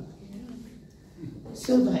her.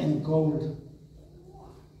 Silver and gold.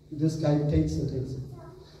 This guy takes it.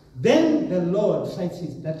 Then the Lord fights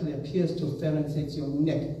his battle, appears to Pharaoh and says, your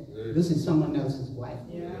neck. This is someone else's wife.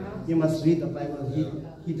 Yeah. You must read the Bible.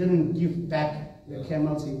 He didn't give back the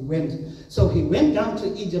camels, he went. So he went down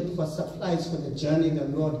to Egypt for supplies for the journey, the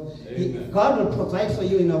Lord. God will provide for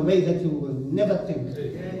you in a way that you will never think.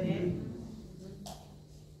 Amen.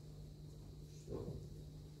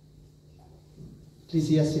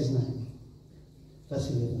 Ecclesiastes 9, verse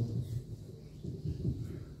 11.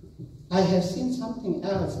 I have seen something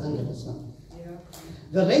else under the sun. Yeah.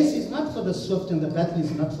 The race is not for the swift and the battle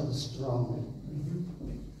is not for the strong.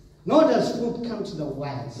 Nor does food come to the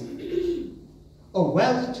wise, or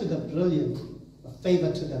wealth to the brilliant, or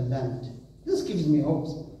favor to the learned. This gives me hope.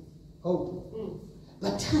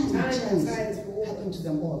 But time and chance happen to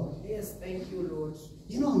them all. Yes, thank you, Lord.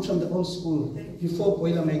 You know, I'm from the old school, before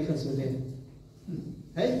Boilermakers were there.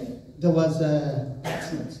 Hey? There was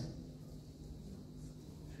blacksmiths.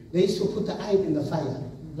 They used to put the iron in the fire,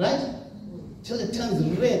 right? Till it turns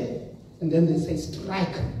red. And then they say,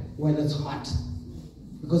 strike while it's hot.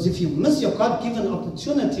 Because if you miss your God-given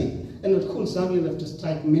opportunity, and it cools down, you'll have to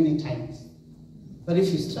strike many times. But if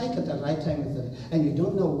you strike at the right time, and you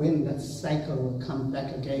don't know when that cycle will come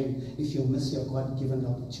back again, if you miss your God-given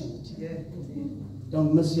opportunity. Yeah.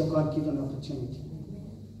 Don't miss your God-given opportunity.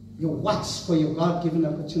 You watch for your God-given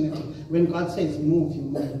opportunity. When God says move, you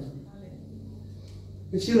move.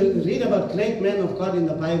 If you read about great men of God in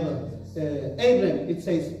the Bible, Abraham, it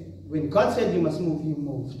says, when God said you must move, he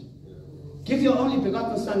moved. Give your only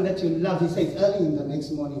begotten son that you love, he says, early in the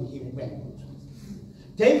next morning he went.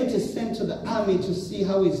 David is sent to the army to see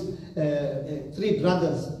how his 3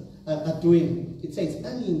 brothers are doing. It says,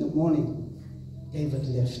 early in the morning, David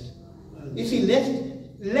left. If he left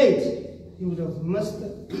late, he would have missed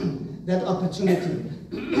that opportunity.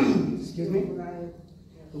 Excuse me?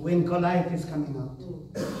 When Goliath is coming out.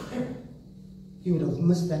 He would have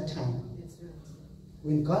missed that time.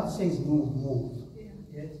 When God says move, move.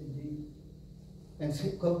 Yes, indeed. And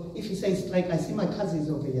if he says strike, I see my cousins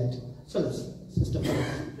over here. Phyllis, Sister Phyllis.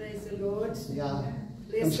 Praise the Lord. Yeah.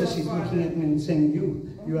 I'm sure she's looking at me and saying,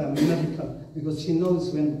 you are a miracle. Because she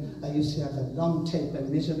knows when I used to have a long tape and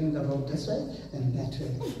measuring the road this way and that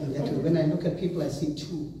way and that way. When I look at people, I see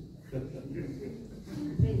 2.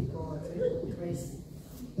 Thank God. Praise.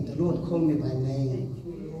 And the Lord called me by name. Thank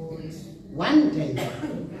you, Lord. One day,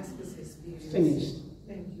 finished.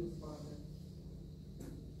 Thank you, Father.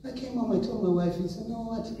 I came home, I told my wife, he said, no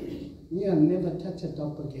what? Me, I'll never touch a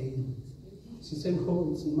dog again. She said,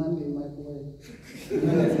 oh, it's Monday, my boy.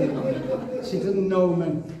 She didn't know,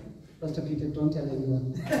 man. Pastor Peter, don't tell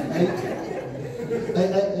anyone.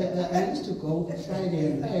 I used to go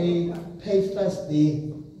Friday and pay first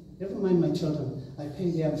day. Never mind my children. I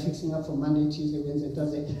pay there, I'm fixing up for Monday, Tuesday, Wednesday,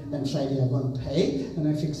 Thursday, and Friday I go and pay, and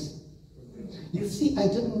I fix. You see, I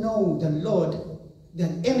didn't know the Lord, the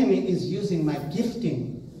enemy is using my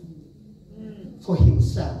gifting for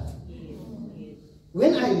himself.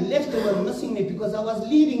 When I left, they were missing me because I was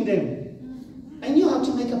leading them. I knew how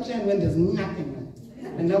to make a plan when there's nothing.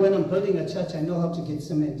 And now when I'm building a church, I know how to get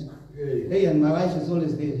cement. Hey, and my wife is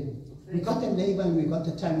always there. We got the labor and we got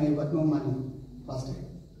the time and we got no money, Pastor.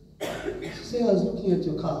 She said, I was looking at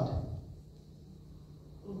your card.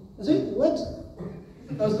 I said, what?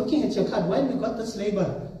 I was looking at your card. Why we got this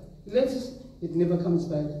labor? It never comes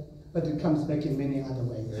back, but it comes back in many other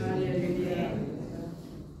ways.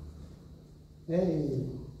 Hey.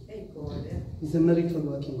 Hey, God. He's a miracle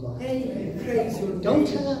working God. Hey, praise you. Don't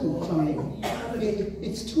turn from him.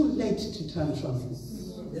 It's too late to turn from him.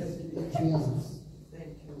 Yeah.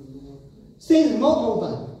 Says,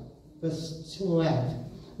 moreover, verse 12,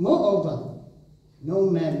 moreover, no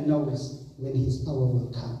man knows when his hour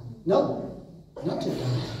will come. No, not to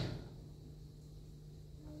die.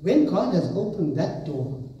 When God has opened that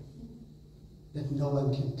door that no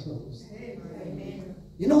one can close. Amen.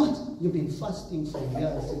 You know what? You've been fasting for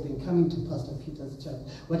years. You've been coming to Pastor Peter's church.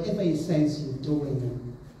 Whatever he says, you're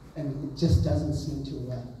doing, and it just doesn't seem to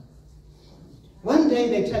work. One day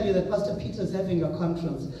they tell you that Pastor Peter's having a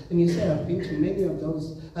conference, and you say, I've been to many of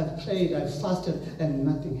those. I've prayed, I've fasted, and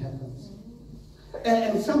nothing happens.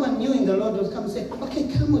 And someone new in the Lord will come and say, okay,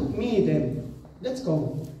 come with me then. Let's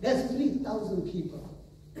go. There's 3,000 people.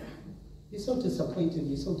 He's so disappointed,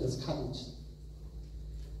 he's so discouraged.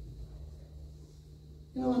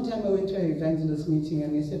 You know, one time I went to an evangelist meeting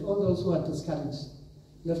and he said, all those who are discouraged,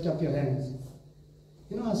 lift up your hands.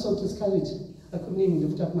 You know, I was so discouraged, I couldn't even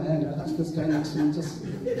lift up my hand. I asked this guy next to me, just, you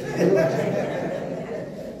know.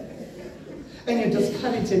 And you're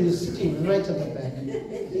discouraged and you're sitting right at the back.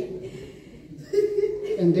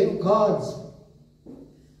 And then God's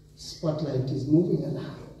spotlight is moving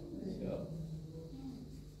around.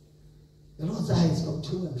 The Lord's eyes go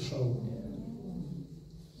to and fro.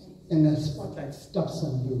 And the spotlight stops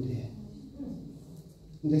on you there.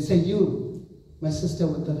 And they say, you, my sister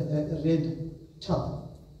with the red top,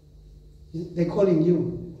 they're calling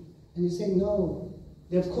you. And you say, no,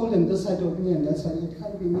 they've called him this side of me and that side. It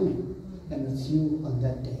can't be me. And it's you on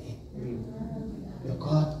that day. Your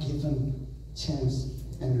God-given chance.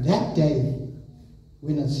 And that day,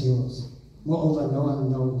 when it's yours. Moreover, no one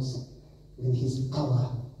knows when his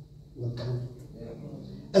hour will come.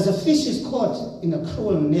 As a fish is caught in a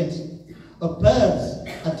cruel net, or birds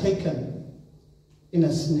are taken in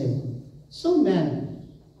a snare, so men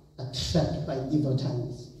are trapped by evil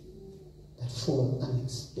tongues that fall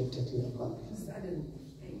unexpectedly upon them.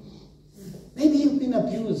 Maybe you've been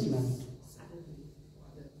abused now.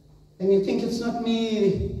 And you think, it's not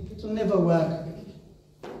me, it will never work.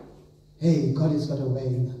 Hey, God has got a way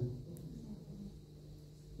now.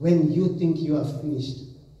 When you think you are finished,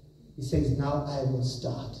 he says, now I will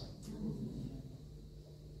start.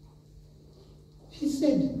 He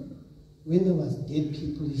said, when there was dead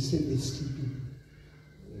people, he said they're sleeping.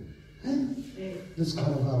 Huh? This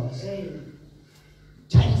God of ours.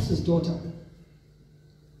 Jairus' daughter.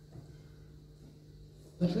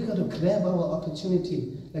 But we got to grab our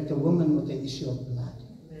opportunity like the woman with the issue of blood.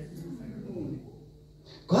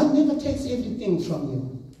 God never takes everything from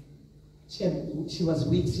you. She was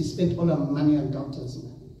weak. She spent all her money on doctors.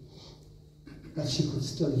 But she could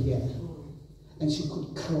still hear. And she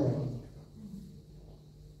could crawl.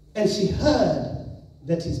 And she heard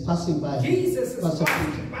that he's passing by. Jesus is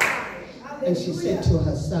passing by. And she said to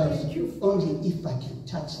herself, only if I can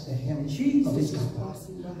touch the hem of his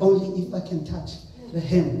garment. Only if I can touch the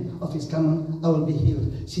hem of his garment, I will be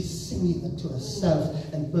healed. She's singing it to herself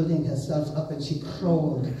and building herself up, and she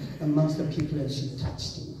crawled amongst the people and she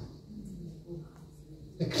touched him.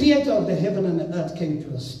 The creator of the heaven and the earth came to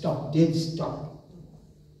a stop, dead stop.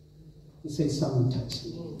 He says, someone touched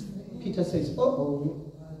me. Peter says,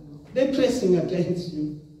 uh-oh, they're pressing against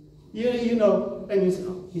you. You know, and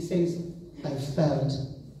he says, I felt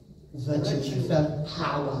virtue, I felt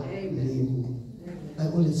power leave me. I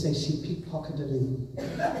always say she pickpocketed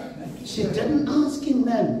him. She didn't ask him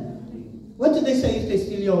then. What do they say if they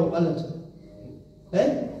steal your wallet?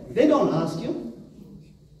 Eh? They don't ask you.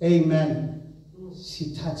 Amen.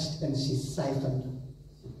 She touched and she siphoned.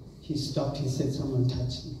 He stopped, he said, someone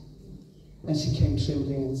touched me. And she came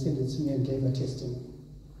trembling and said, it's me, and gave her testimony.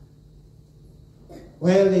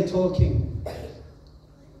 While they're talking,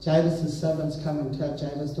 Jairus' servants come and tell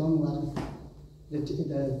Jairus, don't worry,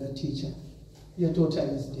 the teacher, your daughter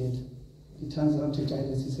is dead. He turns around to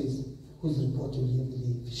Jairus, he says, whose report will you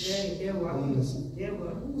believe? Don't listen.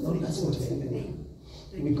 Don't listen to anyone.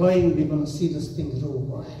 We're going to see this thing through,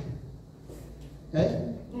 boy.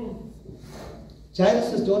 Okay?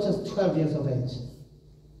 Jairus' daughter is 12 years of age.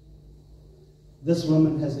 This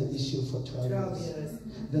woman has an issue for 12 years.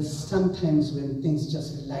 There's sometimes when things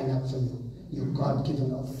just line up for you, your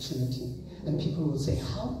God-given opportunity. And people will say,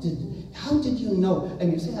 how did you know?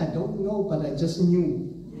 And you say, I don't know, but I just knew.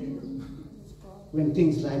 When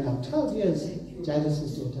things line up. 12 years,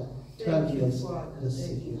 Jairus' daughter. 12 years, the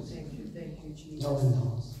sickness. No one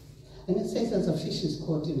knows. And it says, as a fish is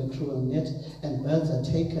caught in a cruel net, and birds are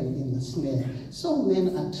taken in the snare, so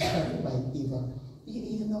men are trapped by evil.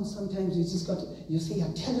 You know, sometimes you see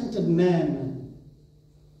a talented man.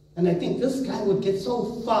 And I think this guy would get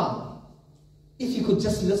so far if he could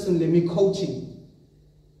just listen, let me coach him.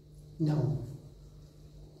 No.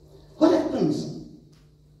 What happens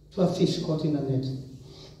to a fish caught in a net?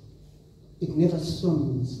 It never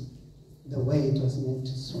swims the way it was meant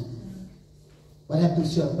to swim. What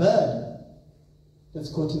happens to a bird that's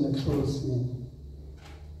caught in a cruel snare?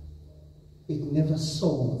 It never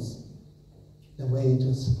soars the way it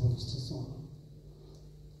was supposed to soar.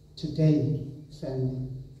 Today, family,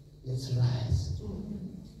 let's rise.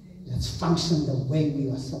 Let's function the way we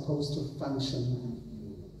are supposed to function.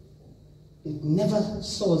 It never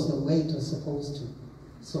soars the way it was supposed to.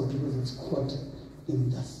 So because it's caught in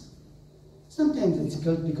this. Sometimes it's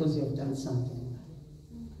guilt because you have done something.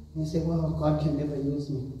 And you say, well, God can never use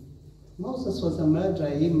me. Moses was a murderer.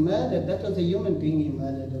 He murdered. That was a human being he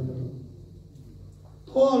murdered.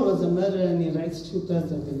 Paul was a murderer and he writes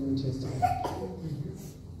 2/3 of the New Testament.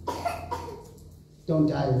 Don't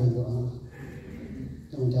die where you are.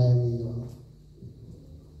 Don't die where you are.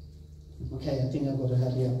 Okay, I think I've got to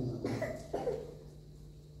hurry up now.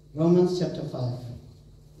 Romans chapter 5.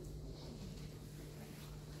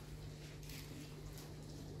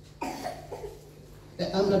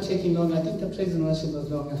 I'm not taking long. I think the praise and worship was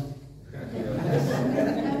longer.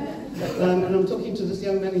 And I'm talking to this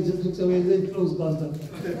young man, he just looks away and says, close, Pastor.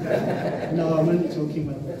 No, I'm only joking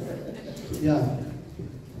about that. Yeah.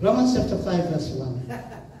 Romans chapter 5, verse 1.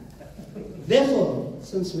 Therefore,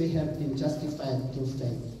 since we have been justified through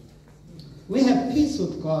faith, we have peace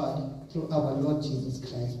with God through our Lord Jesus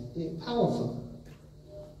Christ. Powerful.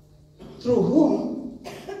 Through whom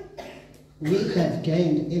we have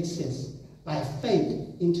gained access by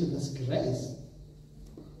faith into this grace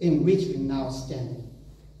in which we now stand.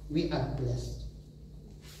 We are blessed.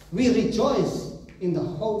 We rejoice in the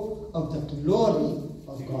hope of the glory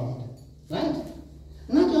of God. Right?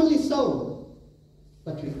 Not only so,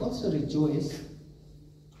 but we also rejoice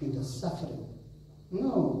in the suffering.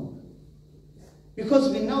 No. Because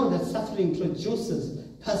we know that suffering produces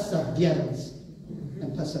perseverance.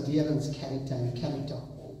 And perseverance, character, and character,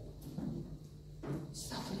 hope.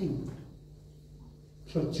 Suffering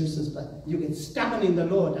produces, but you get stubborn in the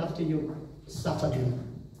Lord after you suffered him.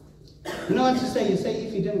 You know what you say? You say,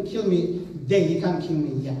 if he didn't kill me there, he can't kill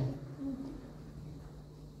me here.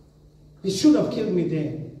 He should have killed me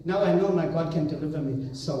there. Now I know my God can deliver me,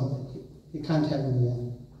 so he can't have me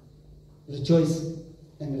here. Rejoice,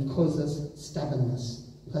 and it causes stubbornness,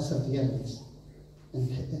 perseverance,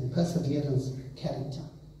 and perseverance, character.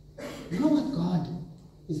 You know what God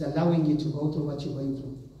is allowing you to go through what you're going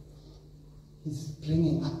through? He's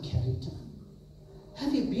bringing up character.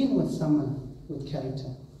 Have you been with someone with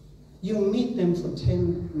character? You meet them for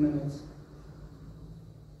 10 minutes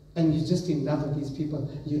and you're just in love with these people.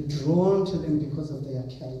 You're drawn to them because of their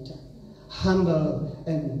character. Humble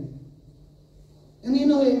and you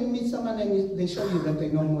know, you meet someone and they show you that they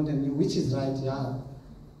know more than you, which is right, yeah.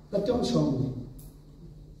 But don't show me.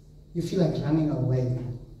 You feel like running away.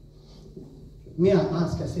 Me, I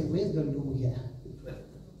ask, I say, where's the loo here?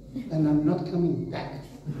 And I'm not coming back.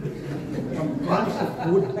 I'm gone for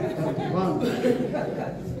good. I'm gone.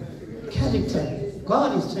 Character.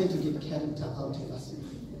 God is trying to get character out of us.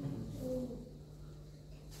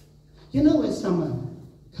 You know when someone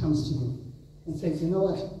comes to you and says, you know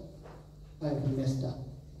what? I've messed up.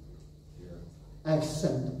 I've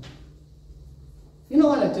sinned. You know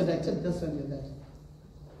what I did? I did this and did that.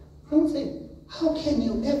 Don't say, how can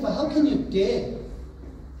you ever? How can you dare?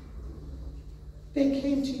 They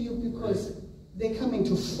came to you because they're coming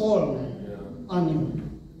to fall on you.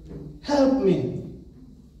 Help me.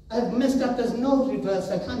 I've messed up. There's no reverse.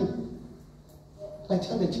 I can't. I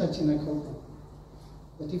tell the church in Akopa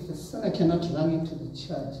that if a sinner cannot run into the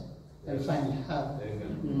church and find help,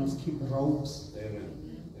 you must keep ropes.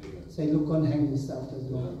 Say, look, go and hang yourself as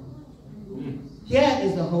well. Here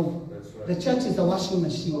is the hope. The church is the washing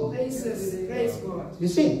machine. You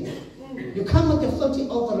see? You come with the filthy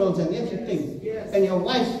overalls and everything, and your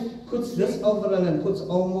wife puts this overall and puts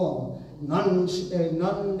Omo,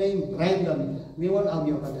 non-name brand on. We won't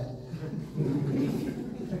argue about that.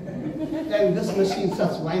 And this machine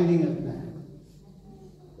starts winding it now.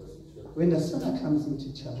 When the sinner comes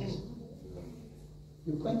into church,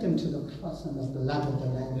 you point them to the cross and the blood of the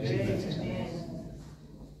Lamb Jesus Christ.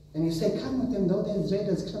 And you say, come with them, though they're as red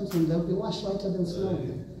as crimson, they'll be washed whiter than snow.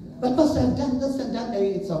 But Pastor, I've done this and that,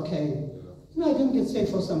 it's okay. You know, I didn't get saved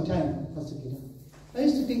for some time, Pastor Peter. I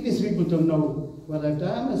used to think these people don't know what I've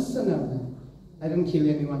done. I'm a sinner now. I didn't kill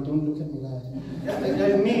anyone, don't look at me like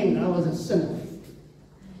that. I mean, I was a sinner.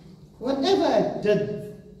 Whatever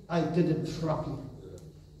I did it properly.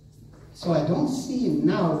 So I don't see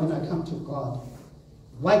now when I come to God,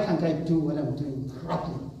 why can't I do what I'm doing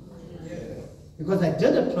properly? Because I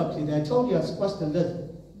did it properly. I told you I squashed the lid.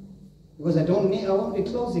 Because I won't be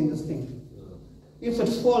closing this thing. If it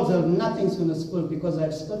falls, nothing's going to spill because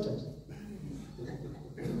I've spilled it.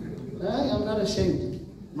 I'm not ashamed.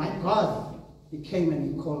 My God, He came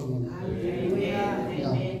and He called me.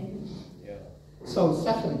 Yeah. So,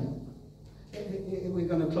 suffering. We're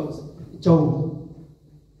going to close. Job.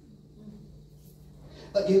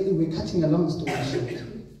 We're cutting a long story short.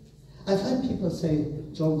 I've heard people say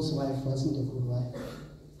Job's wife wasn't a good wife.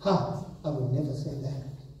 I would never say that.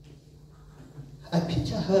 I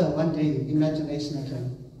picture her one day, imagination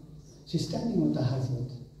again. She's standing with her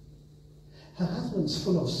husband. Her husband's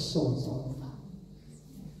full of swords all over.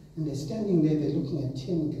 And they're standing there, they're looking at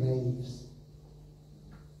 10 graves.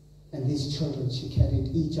 And these children, she carried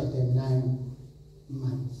each of them 9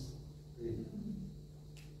 months.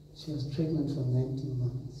 She was pregnant for 19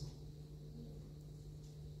 months.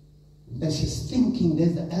 And she's thinking,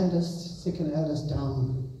 there's the eldest, second eldest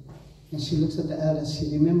down. And she looks at the eldest, she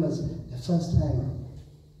remembers the first time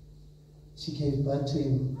she gave birth to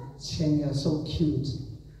him. She was so cute.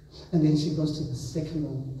 And then she goes to the second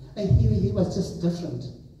one. And he was just different.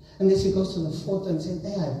 And then she goes to the fourth and says,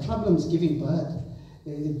 hey, I had problems giving birth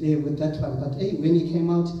there with that one. But hey, when he came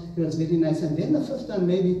out, it was very nice. And then the fifth one,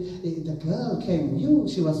 maybe the girl came.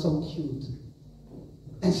 She was so cute.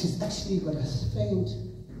 And she's actually got a faint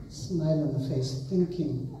smile on her face,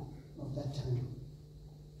 thinking of that time.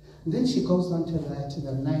 And then she goes on to the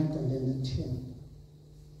 9th and then the 10th.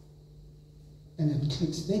 And it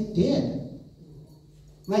clicks, they're dead.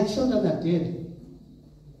 My children are dead.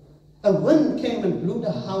 A wind came and blew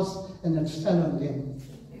the house and it fell on them.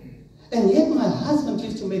 And yet my husband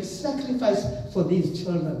used to make sacrifice for these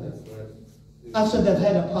children after they've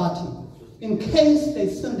had a party, in case they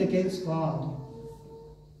sinned against God.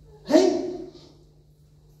 Hey?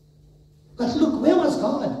 But look, where was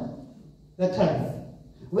God that time?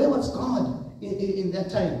 Where was God in that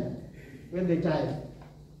time when they died?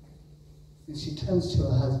 And she turns to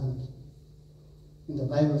her husband. And the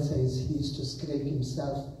Bible says he used to scrape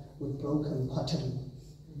himself with broken pottery,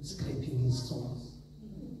 scraping his sores.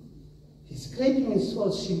 He's scraping his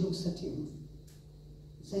sores. She looks at him.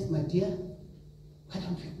 He says, my dear, why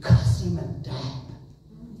don't we curse him and die?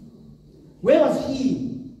 Where was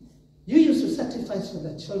he? You used to sacrifice for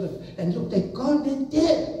the children, and look, they're gone, they're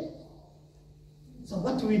dead. So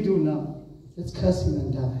what do we do now? Let's curse him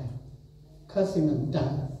and die. Curse him and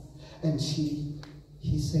die. And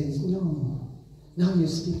he says, no, now you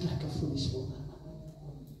speak like a foolish woman.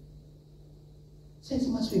 Says,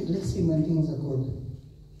 must we bless him when things are good?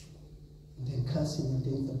 And then curse him when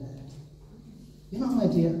things are bad. You know, my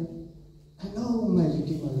dear, I know my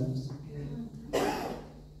Redeemer lives.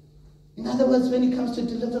 In other words, when he comes to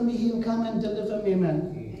deliver me, he'll come and deliver me,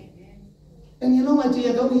 man. And you know, my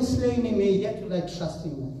dear, though he slay me, yet will I trust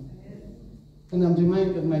him, man. And I'm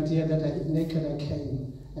reminded, my dear, that naked I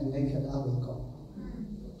came, and naked I will go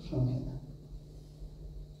from here.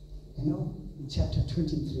 You know, in chapter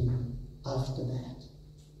 23, after that,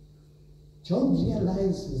 Job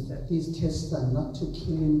realizes that these tests are not to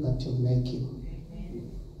kill him, but to make him.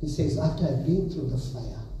 He says, after I've been through the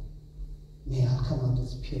fire, may I come out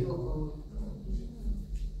as pure gold.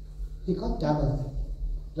 He got double,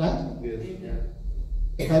 right? Yes.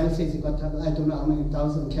 The Bible says he got double, I don't know how many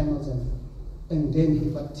thousand camels, and then he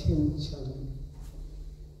got 10 children.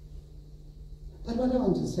 But what I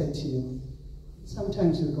want to say to you,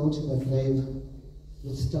 sometimes you go to the grave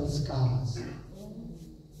with still scars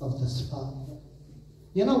of the spark.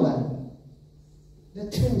 You know what? The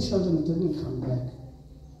 10 children didn't come back.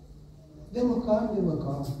 They were gone, they were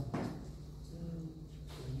gone.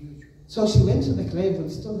 So she went to the grave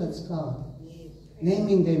with still that scar,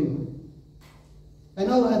 naming them. I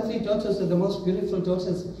know her 3 daughters are the most beautiful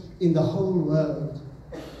daughters in the whole world,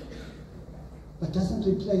 but doesn't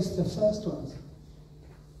replace the first ones.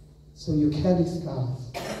 So you carry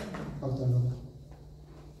scars of the Lord.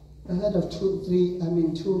 I heard of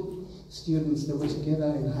 2 students that were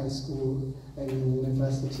together in high school and in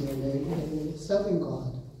university, and they were serving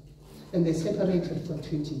God. And they separated for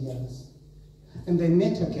 20 years. And they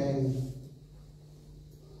met again.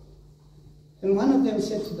 And one of them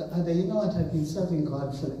said to the other, you know what, I've been serving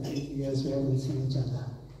God for 8 years, we haven't seen each other.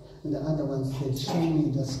 And the other one said, show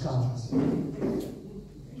me the scars. And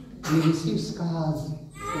he received scars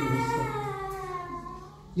from himself.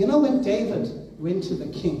 You know, when David went to the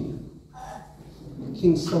king,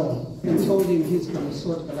 King Saul, and told him he's going to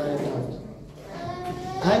sort Goliath out,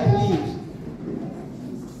 I believe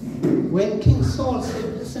when King Saul said,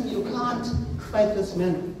 listen, you can't fight this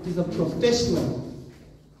man, he's a professional.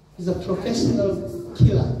 He's a professional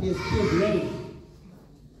killer. He has killed many.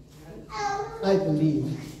 I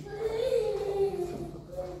believe.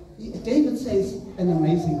 David says an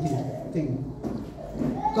amazing thing.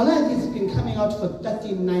 Goliath has been coming out for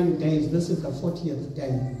 39 days. This is the 40th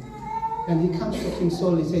day. And he comes to King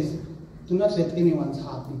Saul, he says, do not let anyone's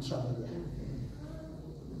heart be troubled here.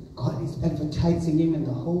 God is advertising him in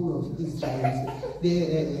the whole of Israel.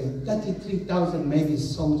 There are 33,000 maybe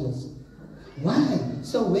soldiers. Why?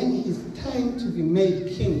 So when it's time to be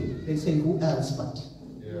made king, they say, who else but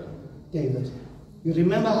David? You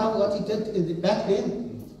remember what he did back then?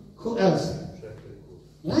 Who else?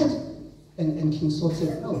 Right? And King Saul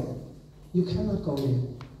said, no, you cannot go there.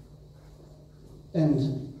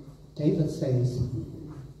 And David says,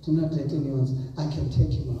 Do not let anyone, I can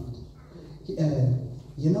take him out.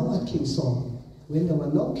 You know what King saw? When there were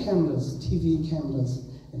no cameras, TV cameras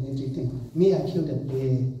and everything, me, I killed a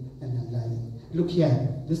bear and a lion. Look here,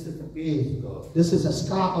 this is the bear. This is a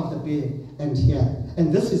scar of the bear, and here.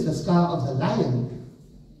 And this is the scar of the lion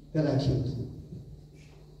that I killed.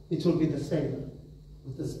 It will be the same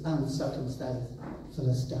with this uncircumcised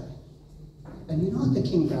Philistine. And you know what the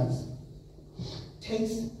king does?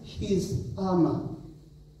 Takes his armor,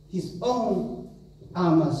 his own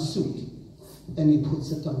armor suit, and he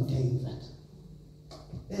puts it on David.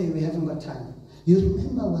 Hey, we haven't got time. You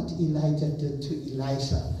remember what Elijah did to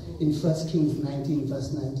Elisha in 1 Kings 19,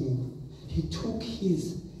 verse 19? He took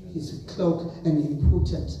his cloak and he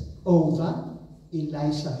put it over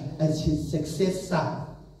Elisha as his successor.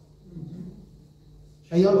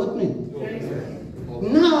 Are you all with me?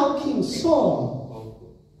 Now King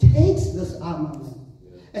Saul takes this armament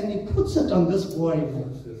and he puts it on this boy.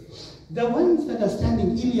 The ones that are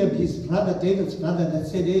standing, Eliab, his brother, David's brother, that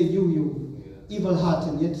said, hey, you evil heart,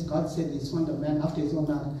 and yet God said he's found a man after his own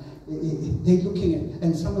heart. They're looking at,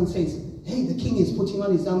 and someone says, hey, the king is putting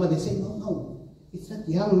on his armor. They say, no, it's that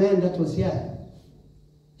young man that was here.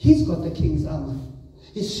 He's got the king's armor.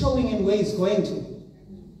 He's showing him where he's going to.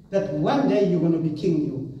 That one day you're going to be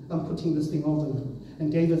king, I'm putting this thing over you.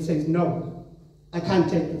 And David says, no, I can't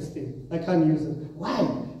take this thing. I can't use it. Why?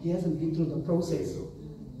 He hasn't been through the process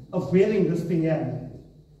of wearing this thing here.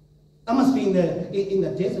 I must be in the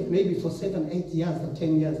desert maybe for 7, 8 years or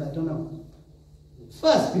 10 years, I don't know.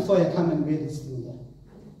 First, before I come and wear this thing here,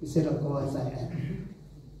 he said, I'll go as I am.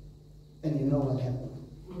 And you know what happened.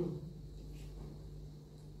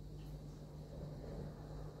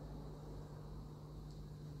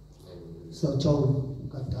 So Job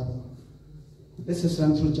got double. Let's just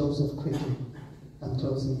run through Joseph quickly. I'm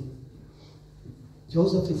closing.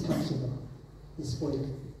 Joseph is comfortable. He's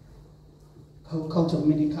spoiled. Coat of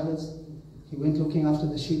many colors. He went looking after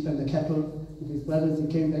the sheep and the cattle. With his brothers, he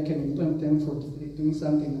came back and he blamed them for doing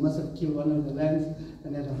something. They must have killed one of the lambs,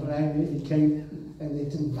 and at a Friday he came and they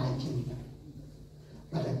didn't like him.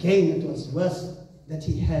 But again, it was worse that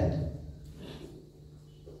he had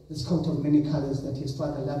this coat of many colors, that his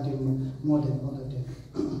father loved him more than all of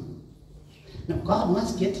them. Now God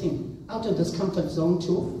must get him out of this comfort zone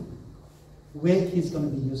to where he's going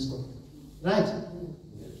to be useful. Right?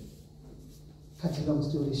 Cut a long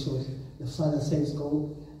story short, the father says,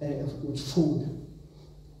 go with food.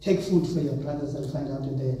 Take food for your brothers and find out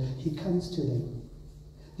today. He comes to them.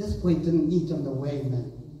 This boy didn't eat on the way,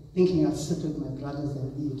 man. Thinking I'll sit with my brothers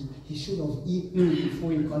and eat. He should have eaten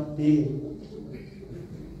before he got there.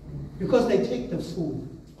 Because they take the food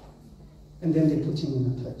and then they put him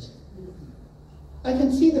in a pit. I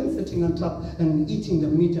can see them sitting on top and eating the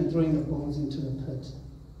meat and throwing the bones into the pit,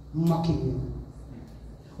 mocking him.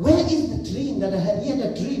 Where is the dream that I had? He had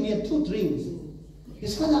a dream, he had 2 dreams.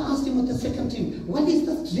 His father asked him with the second dream, what is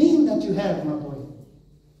the dream that you have, my boy?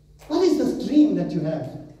 What is this dream that you have?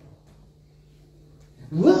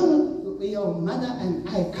 Will your mother and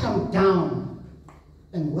I come down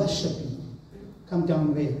and worship you? Come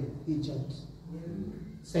down where? Egypt.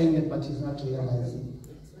 Saying it, but he's not realizing.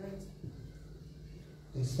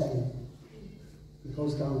 They say, he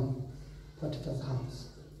goes down Potiphar's house.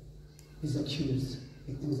 He's accused.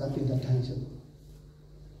 He ends up in the dungeon.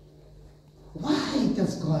 Why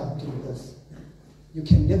does God do this? You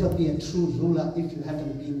can never be a true ruler if you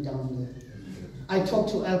haven't been down there. I talk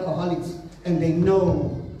to alcoholics and they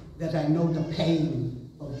know that I know the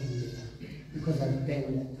pain of being there because I've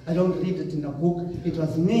been there. I don't read it in a book. It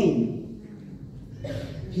was me.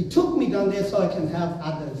 He took me down there so I can have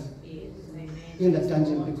others in the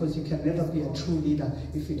dungeon, because you can never be a true leader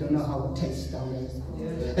if you don't know how it tastes down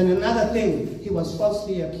there. And another thing, he was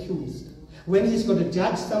falsely accused. When he's going to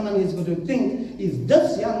judge someone, he's going to think, is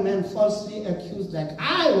this young man falsely accused like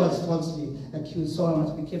I was falsely accused? So I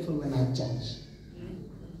must be careful when I judge.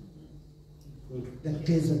 The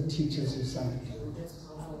desert teaches you something.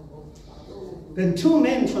 Then 2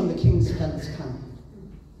 men from the king's palace come.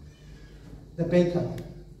 The baker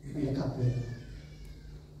and the cupbearer.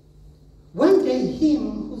 One day,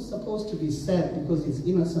 him who's supposed to be sad because he's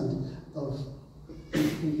innocent of,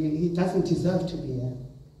 he doesn't deserve to be here.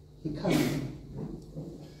 He comes.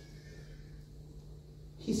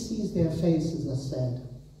 He sees their faces are sad.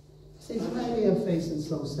 He says, why are your faces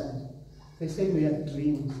so sad? They say we have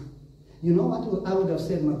dreams. You know what I would have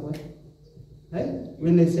said, my boy? Right?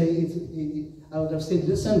 When they say I would have said,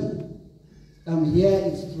 listen, I'm here,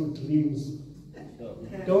 it's through dreams.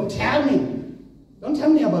 Don't tell me. Don't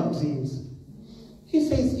tell me about dreams. He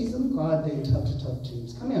says, isn't God the interpreter of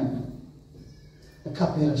dreams? Come here. The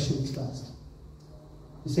cupbearer shoots first.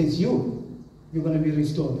 He says, you're going to be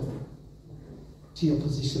restored to your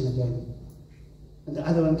position again. And the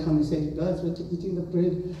other one comes and says, guys, we're eating the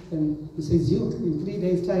bread. And he says, you, in 3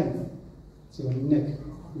 days' time, it's your neck.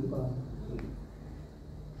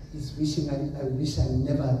 He's wishing, I wish I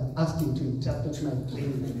never asked him to interpret my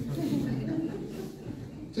dream.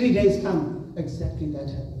 3 days come, exactly that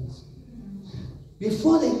happens.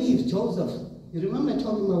 Before they leave, Joseph, you remember I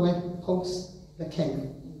told you my wife pokes the cake,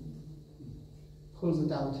 pulls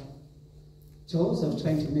it out. Joseph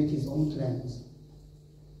trying to make his own plans.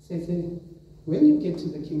 Says, hey, when you get to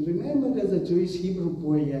the king, remember there's a Jewish Hebrew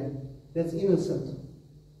boy here that's innocent.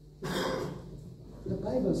 The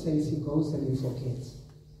Bible says he goes and he forgets.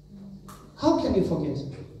 How can he forget?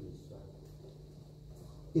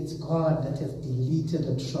 It's God that has deleted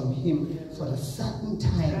it from him for a certain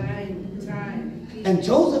time. And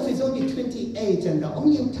Joseph is only 28, and the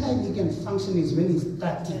only time he can function is when he's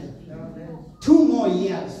 30. 2 more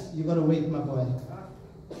years, you got to wait, my boy.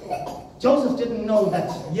 Joseph didn't know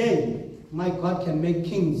that, yay, my God can make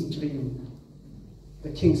kings dream.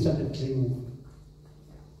 The king started dreaming.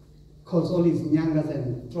 Calls all his nyangas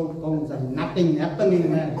and throat bones and nothing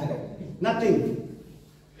happening, man. Nothing.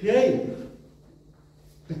 Yay.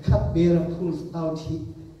 The cupbearer pulls out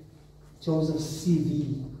Joseph's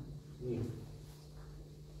CV.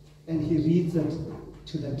 And he reads it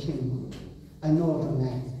to the king. I know of a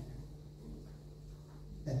man.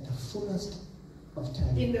 At the fullest of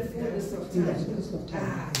time. In the fullness of time. In the fullness of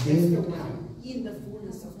time. Yes, Then the come. one. In the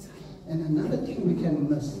fullness of time. And another thing we can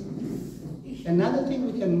miss. Another thing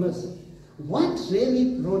we can miss. What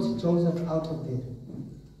really brought Joseph out of there?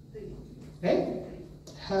 Hey?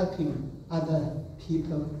 Helping other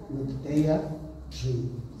people with their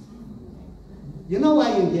dreams. You know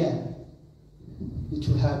why you're here? You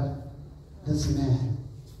to help this man,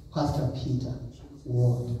 Pastor Peter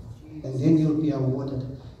Ward. And then you'll be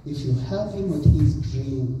awarded. If you help him with his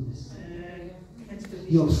dreams,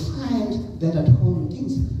 you'll find that at home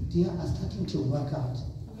things, dear, are starting to work out.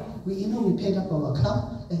 We paid up our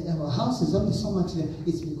car, and our house is only so much there.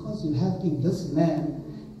 It's because you're helping this man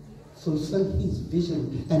fulfill his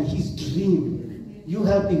vision and his dream. You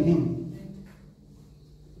helping him.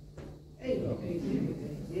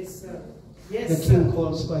 Yes, sir. The Yes, king sir.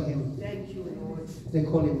 calls for him. Thank you, Lord. They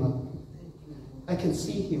call him up. I can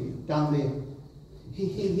see him down there.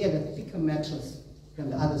 He had a thicker mattress than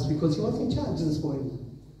the others because he was in charge, this boy.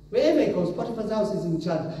 Wherever he goes, Potiphar's house is in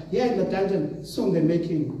charge. Here in the dungeon, soon they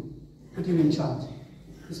put him in charge.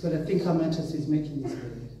 He's got a thicker mattress, he's making his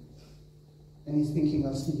bed. And he's thinking,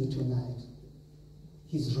 I'll see you tonight.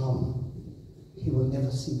 He's wrong. He will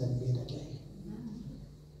never see that bed again.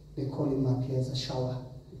 They call him up, he has a shower.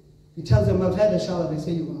 He tells them, I've had a shower. They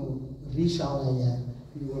say, you're going to re-shower here.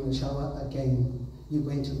 You're going to shower again. You're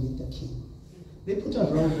going to meet the king. They put a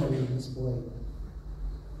robe on him, this boy.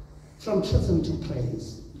 From prison to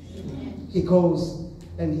praise. He goes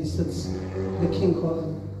and he sits.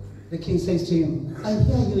 The king says to him, I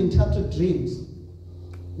hear you interpret dreams.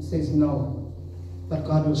 He says, no, but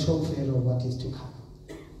God will show Pharaoh what is to come.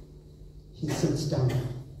 He sits down.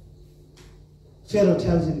 Pharaoh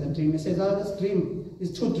tells him the dream. He says, this dream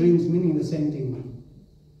is 2 dreams meaning the same thing.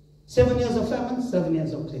 7 years of famine, 7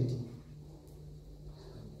 years of plenty.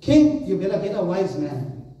 King, you better get a wise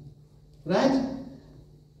man, right?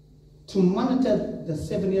 To monitor the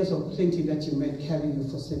 7 years of plenty that you might carry you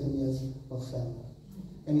for 7 years of famine.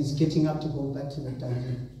 And he's getting up to go back to the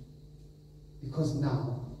dungeon. Because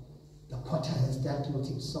now, the potter has dealt with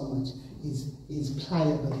him so much. He's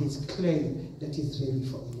pliable, he's clay that he's ready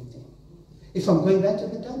for anything. If I'm going back to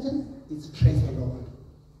the dungeon, it's praise the Lord.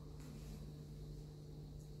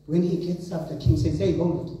 When he gets up, the king says, hey,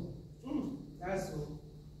 hold it. That's all.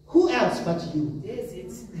 Who else but you? Yes,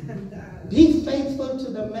 it's. Be faithful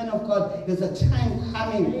to the man of God. There's a time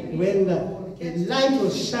coming when the light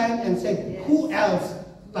will shine and say, who else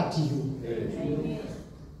but you?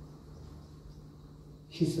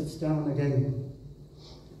 He sits down again.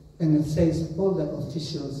 And it says all the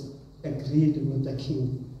officials agreed with the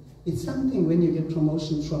king. It's something when you get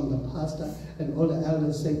promotion from the pastor and all the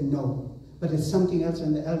elders say no. But it's something else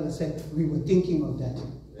when the elders say, we were thinking of that.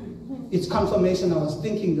 It's confirmation. I was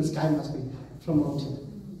thinking this guy must be promoted.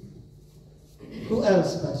 Who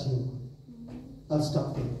else but you? I'll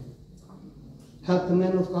stop there. Help the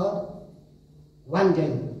man of God. One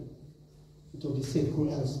day, it will be said, who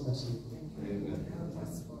else but you?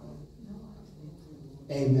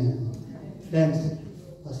 Amen. Thanks,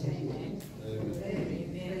 Pastor Peter. Amen.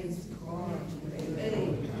 Praise God.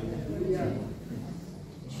 Hallelujah.